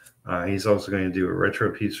 He's also going to do a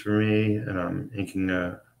retro piece for me, and I'm inking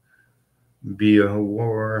a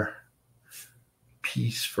BEOWAR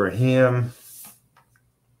piece for him.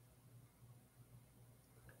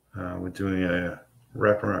 We're doing a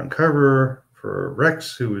wraparound cover for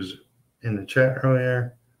Rex, who was in the chat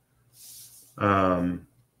earlier. And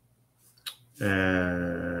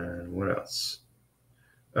what else?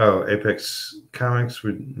 Oh, Apex Comics,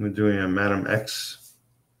 we're doing a Madam X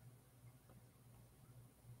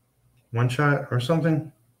one-shot or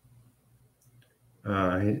something.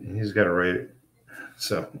 He's got to write it,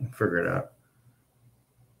 so figure it out.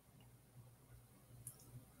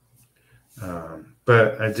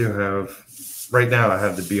 But I do have, right now I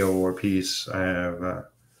have the BEOWAR piece. I have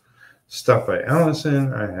stuff by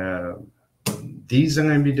Allison. I have these I'm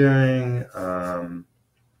going to be doing.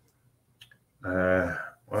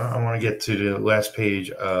 Well, I want to get to the last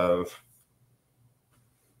page of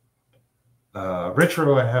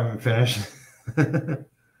Retro I haven't finished.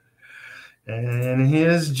 And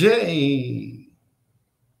here's Jay.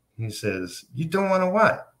 He says, you don't want to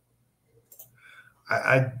what?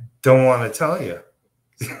 I don't want to tell you.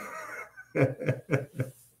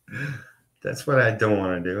 That's what I don't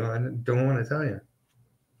want to do. I don't want to tell you.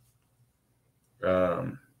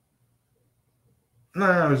 No,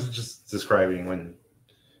 I was just describing when,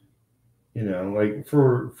 you know, like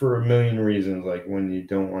for a million reasons, like when you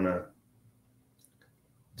don't want to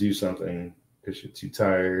do something because you're too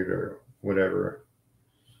tired or whatever,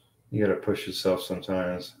 you got to push yourself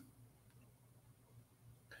sometimes.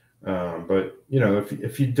 But you know,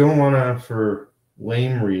 if you don't want to, for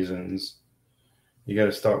lame reasons, you got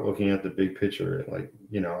to start looking at the big picture. Like,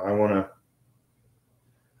 you know, I want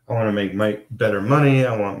to make better money.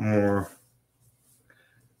 I want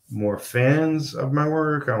more fans of my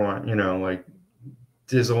work. I want, you know, like,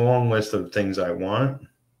 there's a long list of things I want,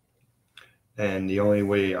 and the only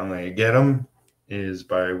way I'm going to get them is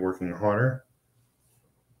by working harder,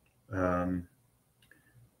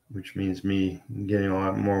 which means me getting a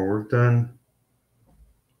lot more work done.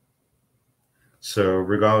 So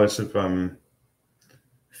regardless if I'm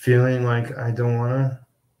feeling like I don't want to,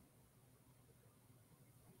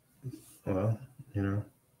 well, you know,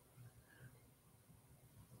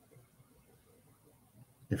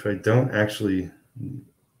 if I don't actually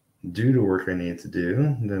do the work I need to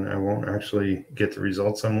do, then I won't actually get the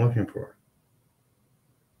results I'm looking for.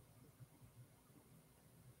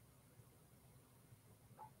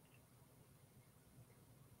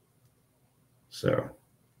 So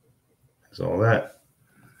there's all that.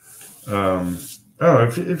 Oh,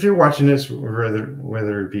 if you're watching this,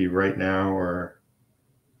 whether it be right now or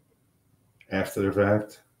after the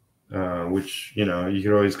fact, which, you know, you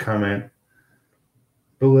could always comment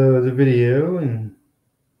below the video and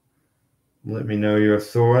let me know your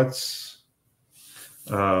thoughts.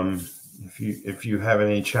 If you have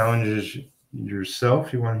any challenges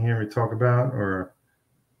yourself you want to hear me talk about, or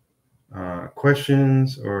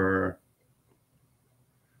questions, or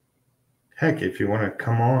heck, if you want to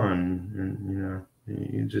come on and, you know,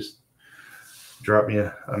 you just drop me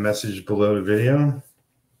a message below the video.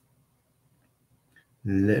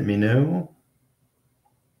 Let me know.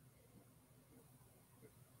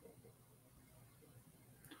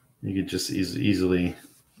 You could just easily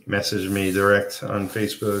message me direct on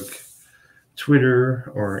Facebook,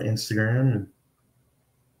 Twitter, or Instagram.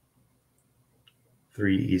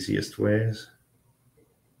 3 easiest ways.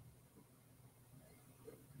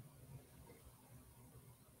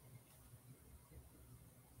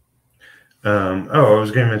 I was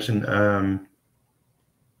going to mention,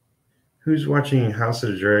 who's watching House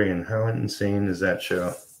of the Dragon? How insane is that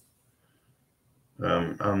show?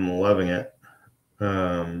 I'm loving it.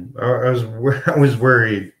 I was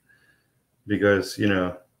worried because, you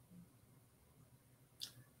know,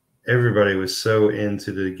 everybody was so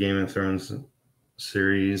into the Game of Thrones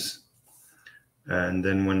series, and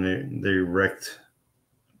then when they wrecked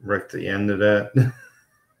the end of that,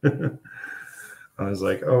 I was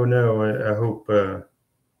like, oh no, I hope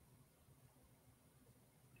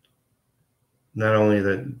not only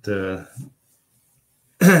that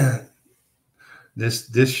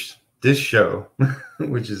this show,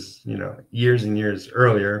 which is, you know, years and years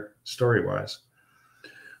earlier story-wise,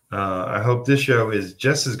 I hope this show is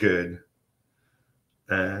just as good,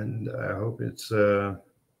 and I hope it's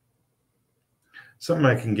something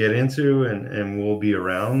I can get into and will be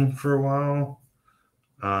around for a while,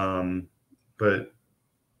 but,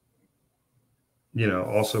 you know,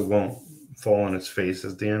 also won't fall on its face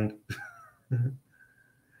at the end.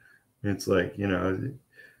 It's like, you know,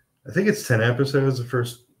 I think it's 10 episodes the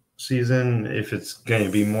first season. If it's going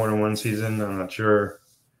to be more than one season, I'm not sure,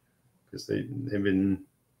 because they've been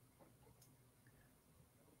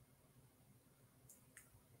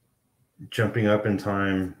jumping up in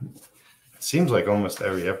time. It seems like almost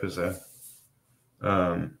every episode.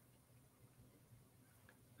 And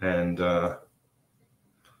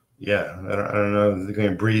yeah, I don't know if they're going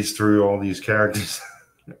to breeze through all these characters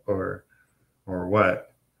or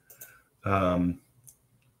what.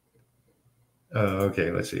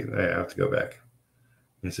 Okay, let's see. I have to go back.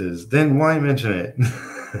 He says, then why mention it?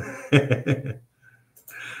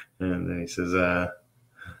 And then he says,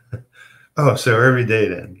 oh, so every day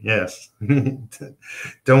then. Yes. I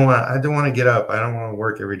don't want to get up. I don't want to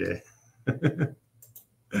work every day.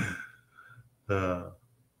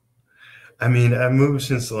 I mean, I've moved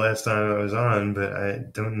since the last time I was on, but I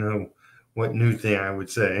don't know what new thing I would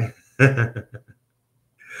say.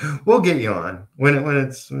 We'll get you on when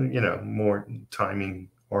it's, you know, more timing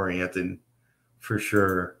oriented, for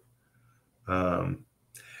sure.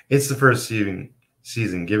 It's the first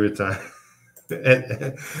season. Give it time.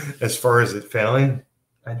 As far as it failing,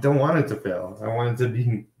 I don't want it to fail. I want it to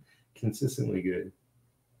be consistently good,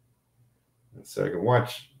 so I can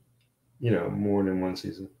watch, you know, more than one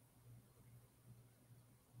season.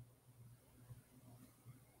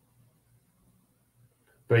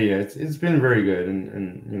 But yeah, it's been very good,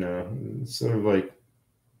 and you know, it's sort of like,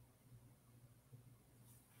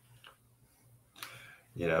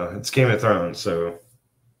 you know, it's Game of Thrones, so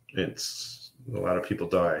it's a lot of people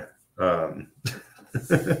die.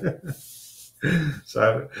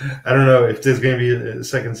 So I don't know if there's going to be a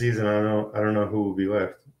second season. I don't know who will be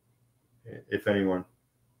left, if anyone.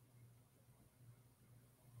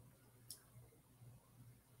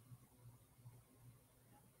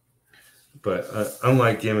 But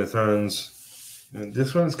unlike Game of Thrones,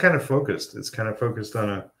 this one's kind of focused. It's kind of focused on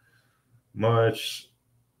a much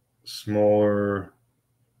smaller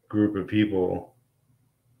group of people.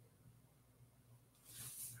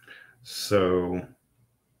 So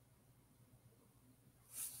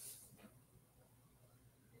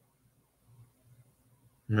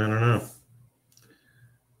I don't know.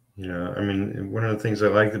 You know, I mean, one of the things I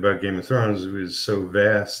liked about Game of Thrones was so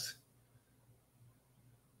vast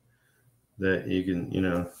that you can, you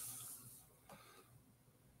know,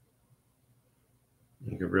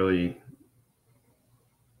 you could really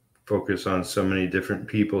focus on so many different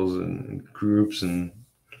peoples and groups and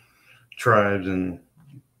tribes and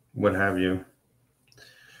what have you.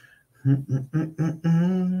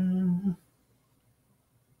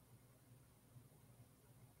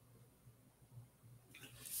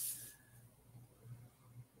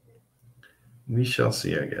 We shall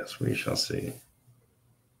see, I guess. We shall see.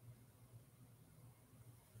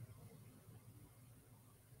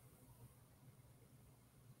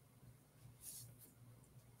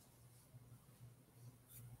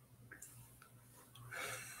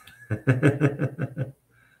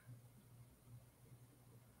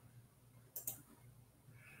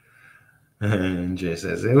 And Jay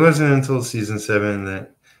says, it wasn't until season 7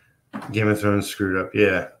 that Game of Thrones screwed up.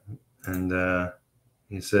 Yeah. And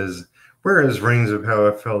he says, whereas Rings of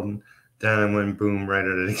Power fell down and went boom right out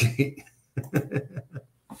of the gate.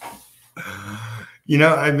 You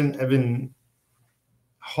know, I've been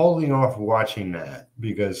holding off watching that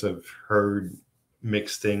because I've heard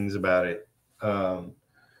mixed things about it.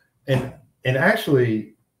 And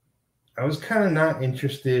actually, I was kind of not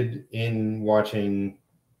interested in watching,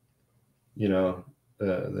 you know,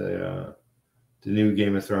 the new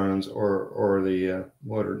Game of Thrones or the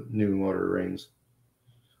new Lord of the Rings.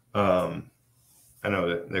 I know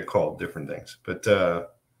that they're called different things, but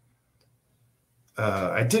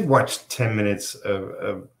I did watch 10 minutes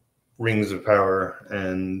of Rings of Power,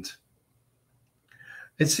 and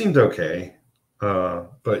it seemed okay.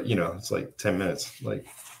 But you know, it's like 10 minutes. Like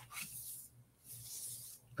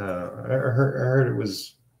I heard it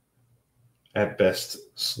was at best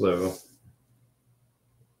slow.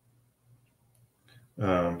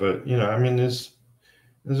 But you know, I mean, there's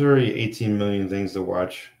already 18 million things to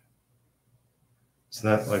watch. It's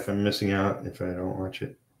not like I'm missing out if I don't watch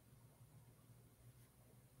it.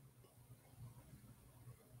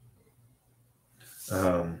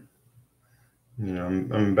 You know,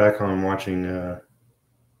 I'm back on watching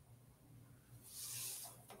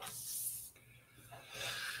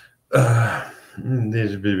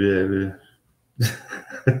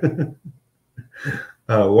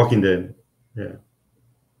Walking Dead. Yeah.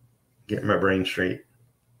 Getting my brain straight.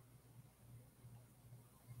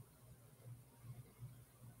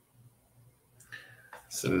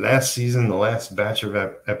 So last season, the last batch of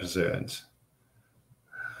episodes.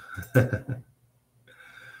 And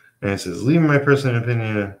it says, leaving my personal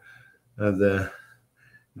opinion of the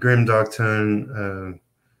grim dark tone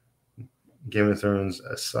Game of Thrones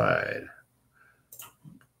aside,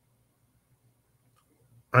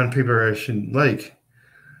 on paper I should like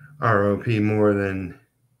ROP more than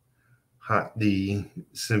Hot D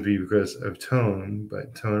simply because of tone,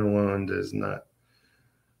 but tone alone does not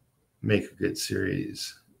make a good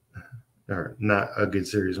series, or not a good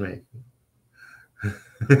series make.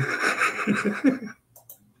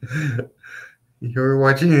 You're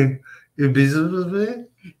watching Invisible?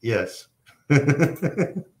 Yes.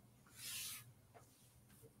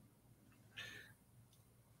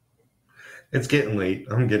 It's getting late.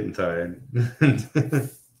 I'm getting tired.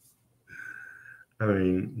 I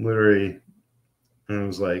mean, literally, I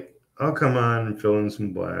was like, I'll come on and fill in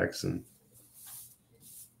some blacks, and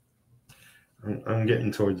I'm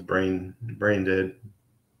getting towards brain dead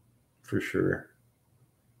for sure.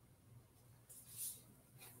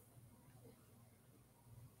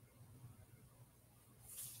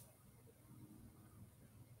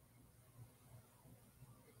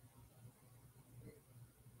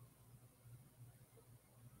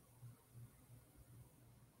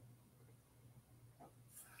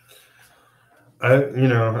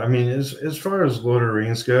 I mean, as far as Lord of the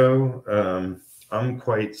Rings go, I'm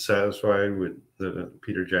quite satisfied with the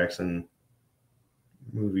Peter Jackson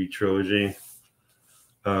movie trilogy.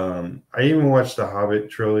 I even watched the Hobbit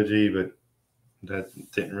trilogy, but that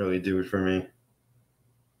didn't really do it for me.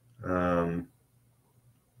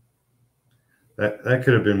 That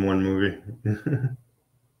could have been one movie.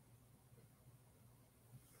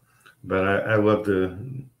 But I love the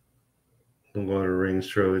Lord of the Rings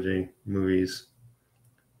trilogy movies.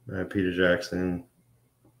 Peter Jackson.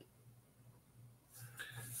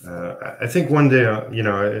 I think one day,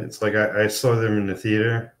 it's like I saw them in the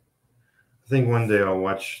theater. I think one day I'll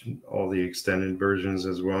watch all the extended versions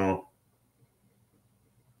as well.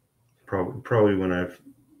 Probably when I've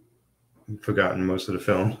forgotten most of the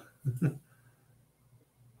film.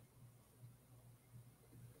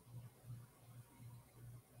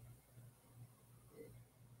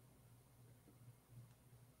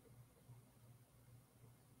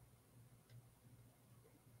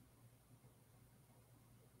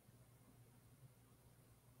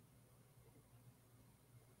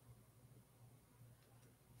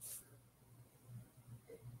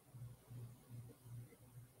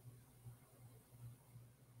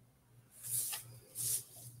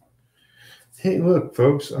 Hey, look,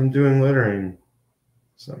 folks, I'm doing lettering.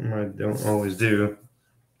 Something I don't always do.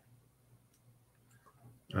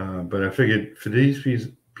 But I figured for these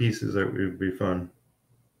pieces that would be fun.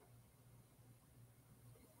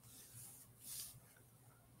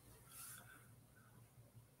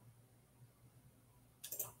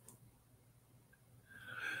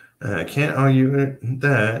 I can't argue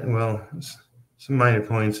that. Well, some minor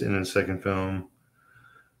points in the second film.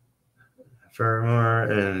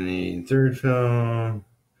 Furthermore, in the third film,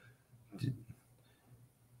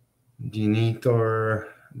 Denitor,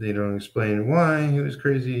 they don't explain why he was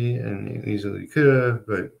crazy, and he easily could have,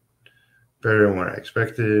 but better than what I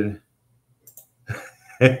expected.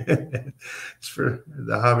 It's for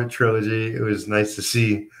the Hobbit trilogy. It was nice to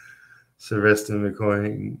see Sylvester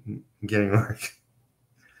McCoy getting work.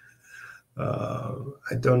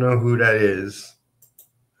 I don't know who that is.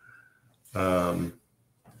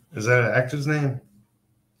 Is that an actor's name?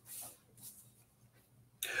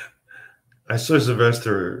 I saw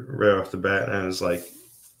Sylvester right off the bat, and I was like,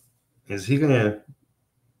 is he going to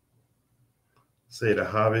say The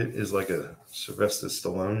Hobbit is like a Sylvester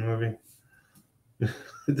Stallone movie?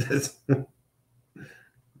 That's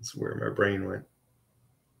where my brain went.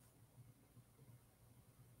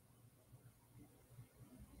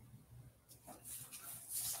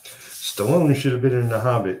 Stallone should have been in The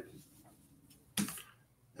Hobbit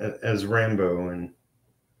as Rambo, and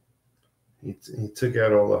he took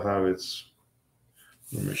out all the hobbits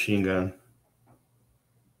with a machine gun.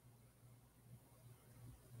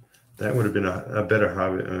 That would have been a better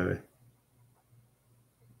Hobbit movie.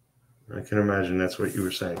 I can imagine that's what you were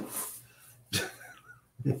saying.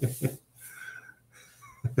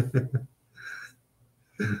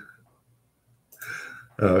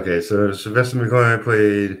 Okay, so Sylvester McCoy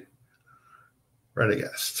played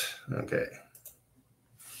Radagast. Okay.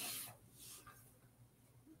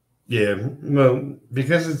 Yeah, well,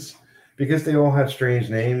 because they all have strange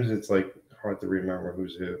names, it's like hard to remember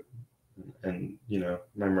who's who. And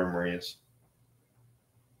my memory is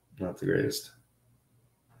not the greatest.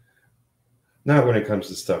 Not when it comes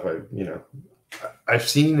to stuff I've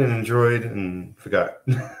seen and enjoyed and forgot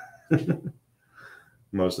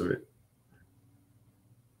most of it.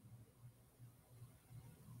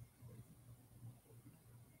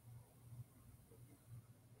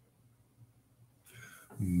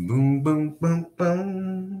 Boom, boom, boom,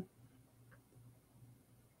 boom.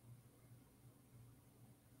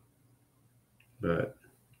 But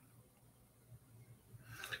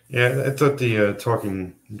yeah, I thought the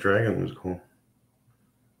talking dragon was cool.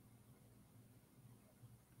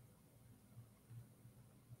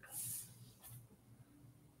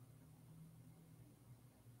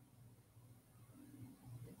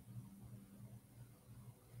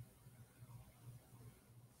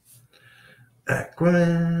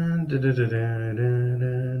 Aquaman,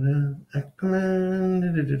 Aquaman,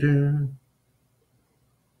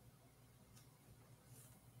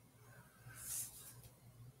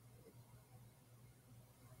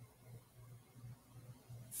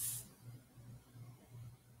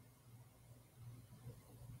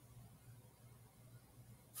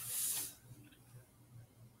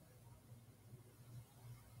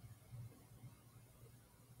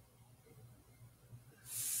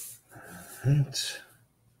 Right.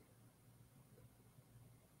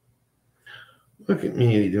 Look at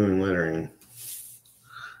me doing lettering.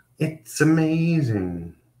 It's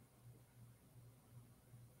amazing.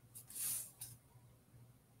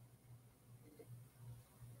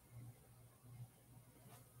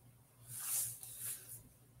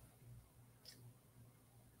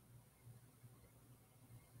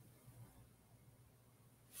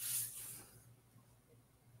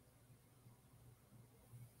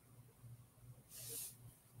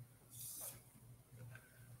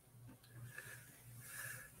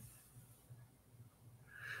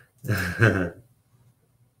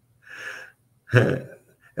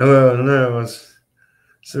 Hello, no,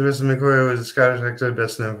 Sylvester McCoy was a Scottish actor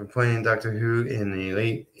best known for playing Doctor Who in the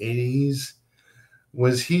late 80s.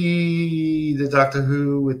 Was he the Doctor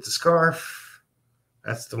Who with the scarf?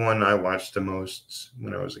 That's the one I watched the most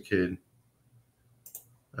when I was a kid.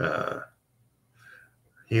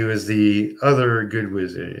 He was the other good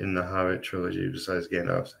wizard in the Hobbit trilogy besides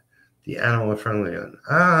Gandalf. The animal friendly one.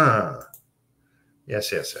 Ah,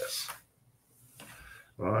 yes.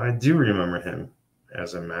 Well, I do remember him,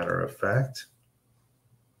 as a matter of fact.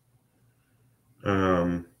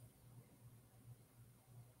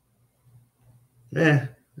 This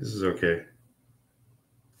is okay.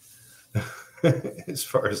 As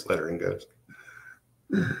far as lettering goes.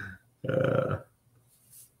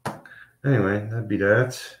 Anyway, that'd be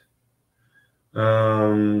that.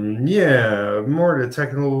 Yeah, more of the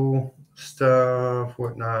technical stuff,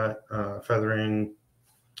 whatnot, feathering.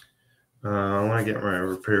 I want to get my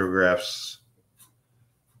repair graphs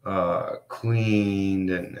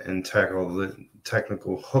cleaned and tackle the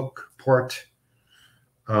technical hook part.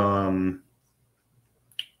 I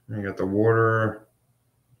got the water.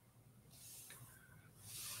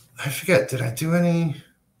 I forget, did I do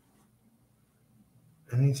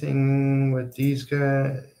anything with these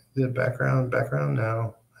guys? The background?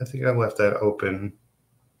 No. I think I left that open.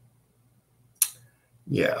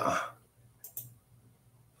 Yeah.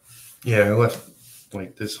 Yeah, I left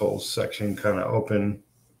like this whole section kind of open.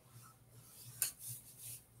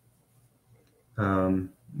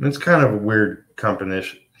 It's kind of a weird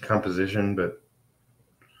composition, but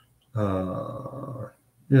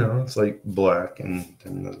it's like black and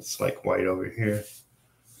then it's like white over here.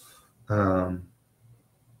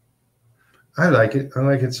 I like it. I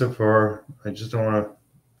like it so far. I just don't want to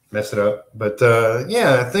mess it up. But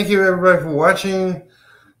yeah, thank you everybody for watching.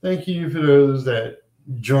 Thank you for those that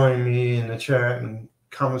join me in the chat and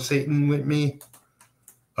conversating with me.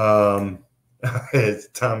 It's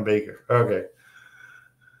Tom Baker. Okay.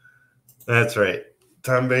 That's right.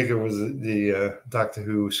 Tom Baker was the Doctor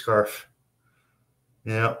Who scarf.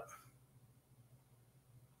 Yeah.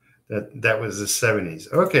 That was the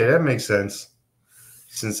 70s. Okay, that makes sense.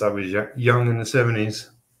 Since I was young in the 70s.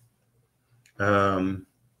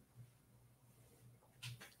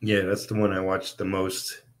 Yeah, that's the one I watched the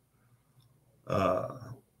most. And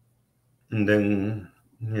then,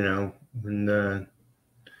 when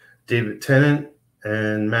David Tennant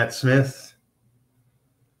and Matt Smith,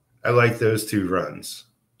 I like those two runs.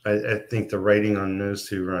 I think the writing on those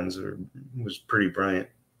two runs was pretty brilliant,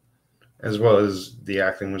 as well as the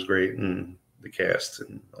acting was great and the cast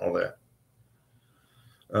and all that.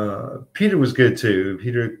 Peter was good too.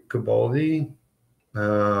 Peter Capaldi.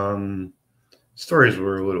 Stories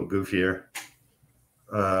were a little goofier.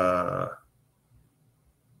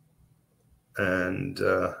 And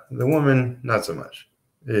the woman, not so much.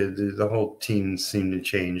 The whole team seemed to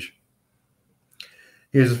change.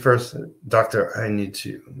 Here's the first doctor I need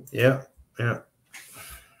to. Yeah.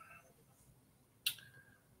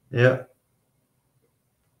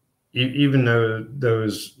 Even though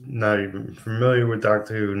those not even familiar with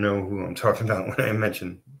Doctor Who know who I'm talking about when I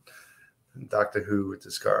mention Doctor Who with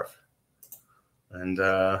the scarf. And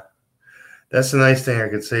that's the nice thing I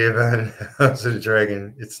could say about House of the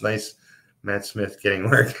Dragon. It's nice Matt Smith getting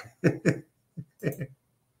work.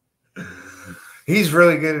 He's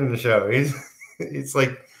really good in the show. It's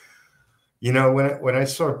like, you know, when I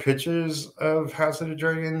saw pictures of House of the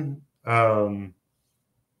Dragon, I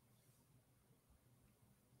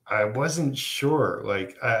wasn't sure.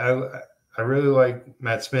 Like I really like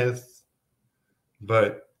Matt Smith,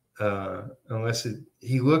 but unless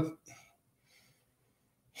he looked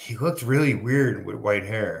really weird with white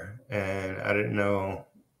hair, and I didn't know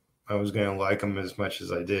I was gonna like him as much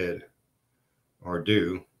as I did or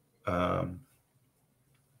do.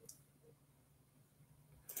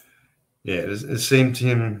 Yeah, the same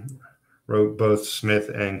team wrote both Smith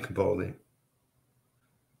and Capaldi.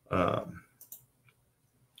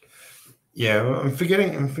 Yeah, I'm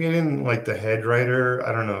forgetting like the head writer.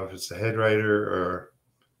 I don't know if it's the head writer or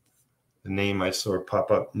the name I saw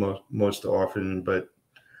pop up most often, but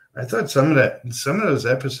I thought some of those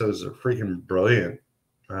episodes are freaking brilliant.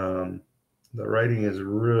 The writing is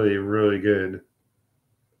really, really good.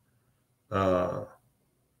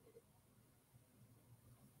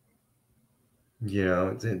 You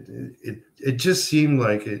know, it just seemed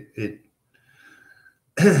like it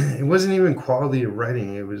it wasn't even quality of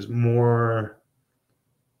writing. It was more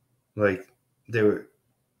like they were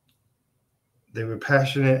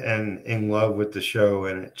passionate and in love with the show,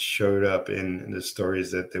 and it showed up in the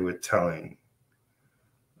stories that they were telling.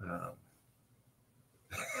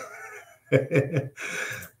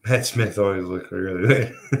 Matt Smith always looked really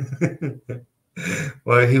weird.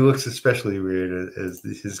 Well, he looks especially weird as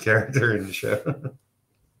his character in the show.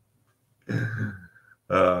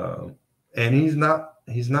 And he's not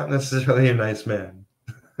necessarily a nice man.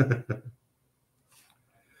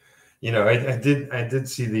 You know, I did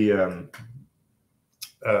see the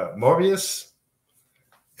Morbius,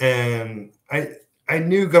 and I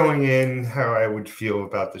knew going in how I would feel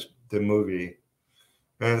about the movie,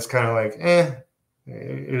 and it's kind of like,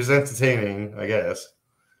 it was entertaining, I guess,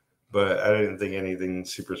 but I didn't think anything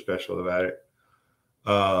super special about it.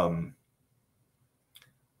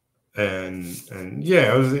 And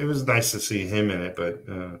yeah, it was nice to see him in it, but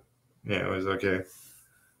yeah, it was okay.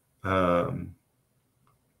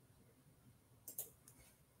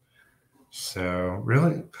 So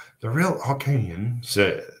really, the real Arcanian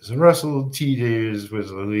says Russell T. Davies was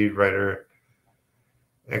the lead writer.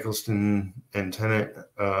 Eccleston and Tennant.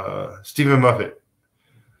 Stephen Moffat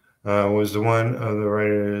was the one of the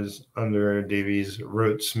writers under Davies,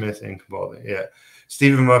 wrote Smith and Capaldi. Yeah,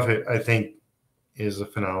 Stephen Moffat, I think, is a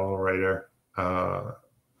phenomenal writer. I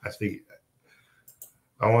think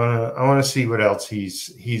I want to see what else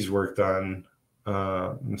he's worked on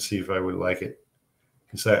and see if I would like it.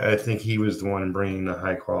 Because I think he was the one bringing the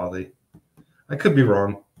high quality. I could be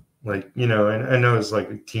wrong. Like, you know, I know it's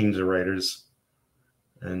like teams of writers.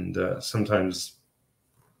 And sometimes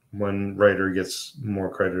one writer gets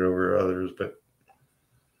more credit over others. But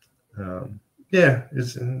yeah,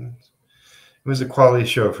 it was a quality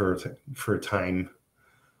show for a time.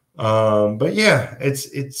 But yeah,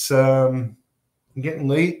 it's getting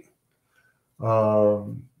late.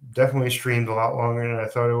 Definitely streamed a lot longer than I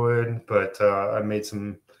thought it would, but I made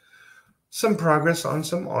some progress on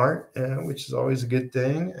some art, which is always a good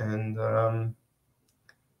thing. And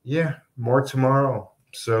yeah, more tomorrow.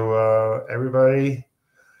 So everybody,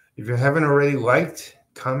 if you haven't already liked,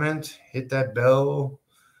 comment, hit that bell,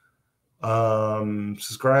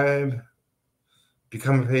 subscribe,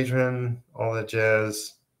 become a patron, all that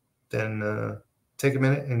jazz, then take a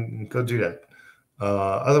minute and go do that.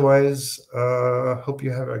 Otherwise, hope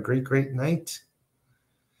you have a great night,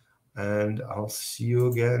 and I'll see you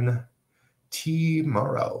again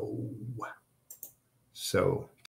tomorrow. So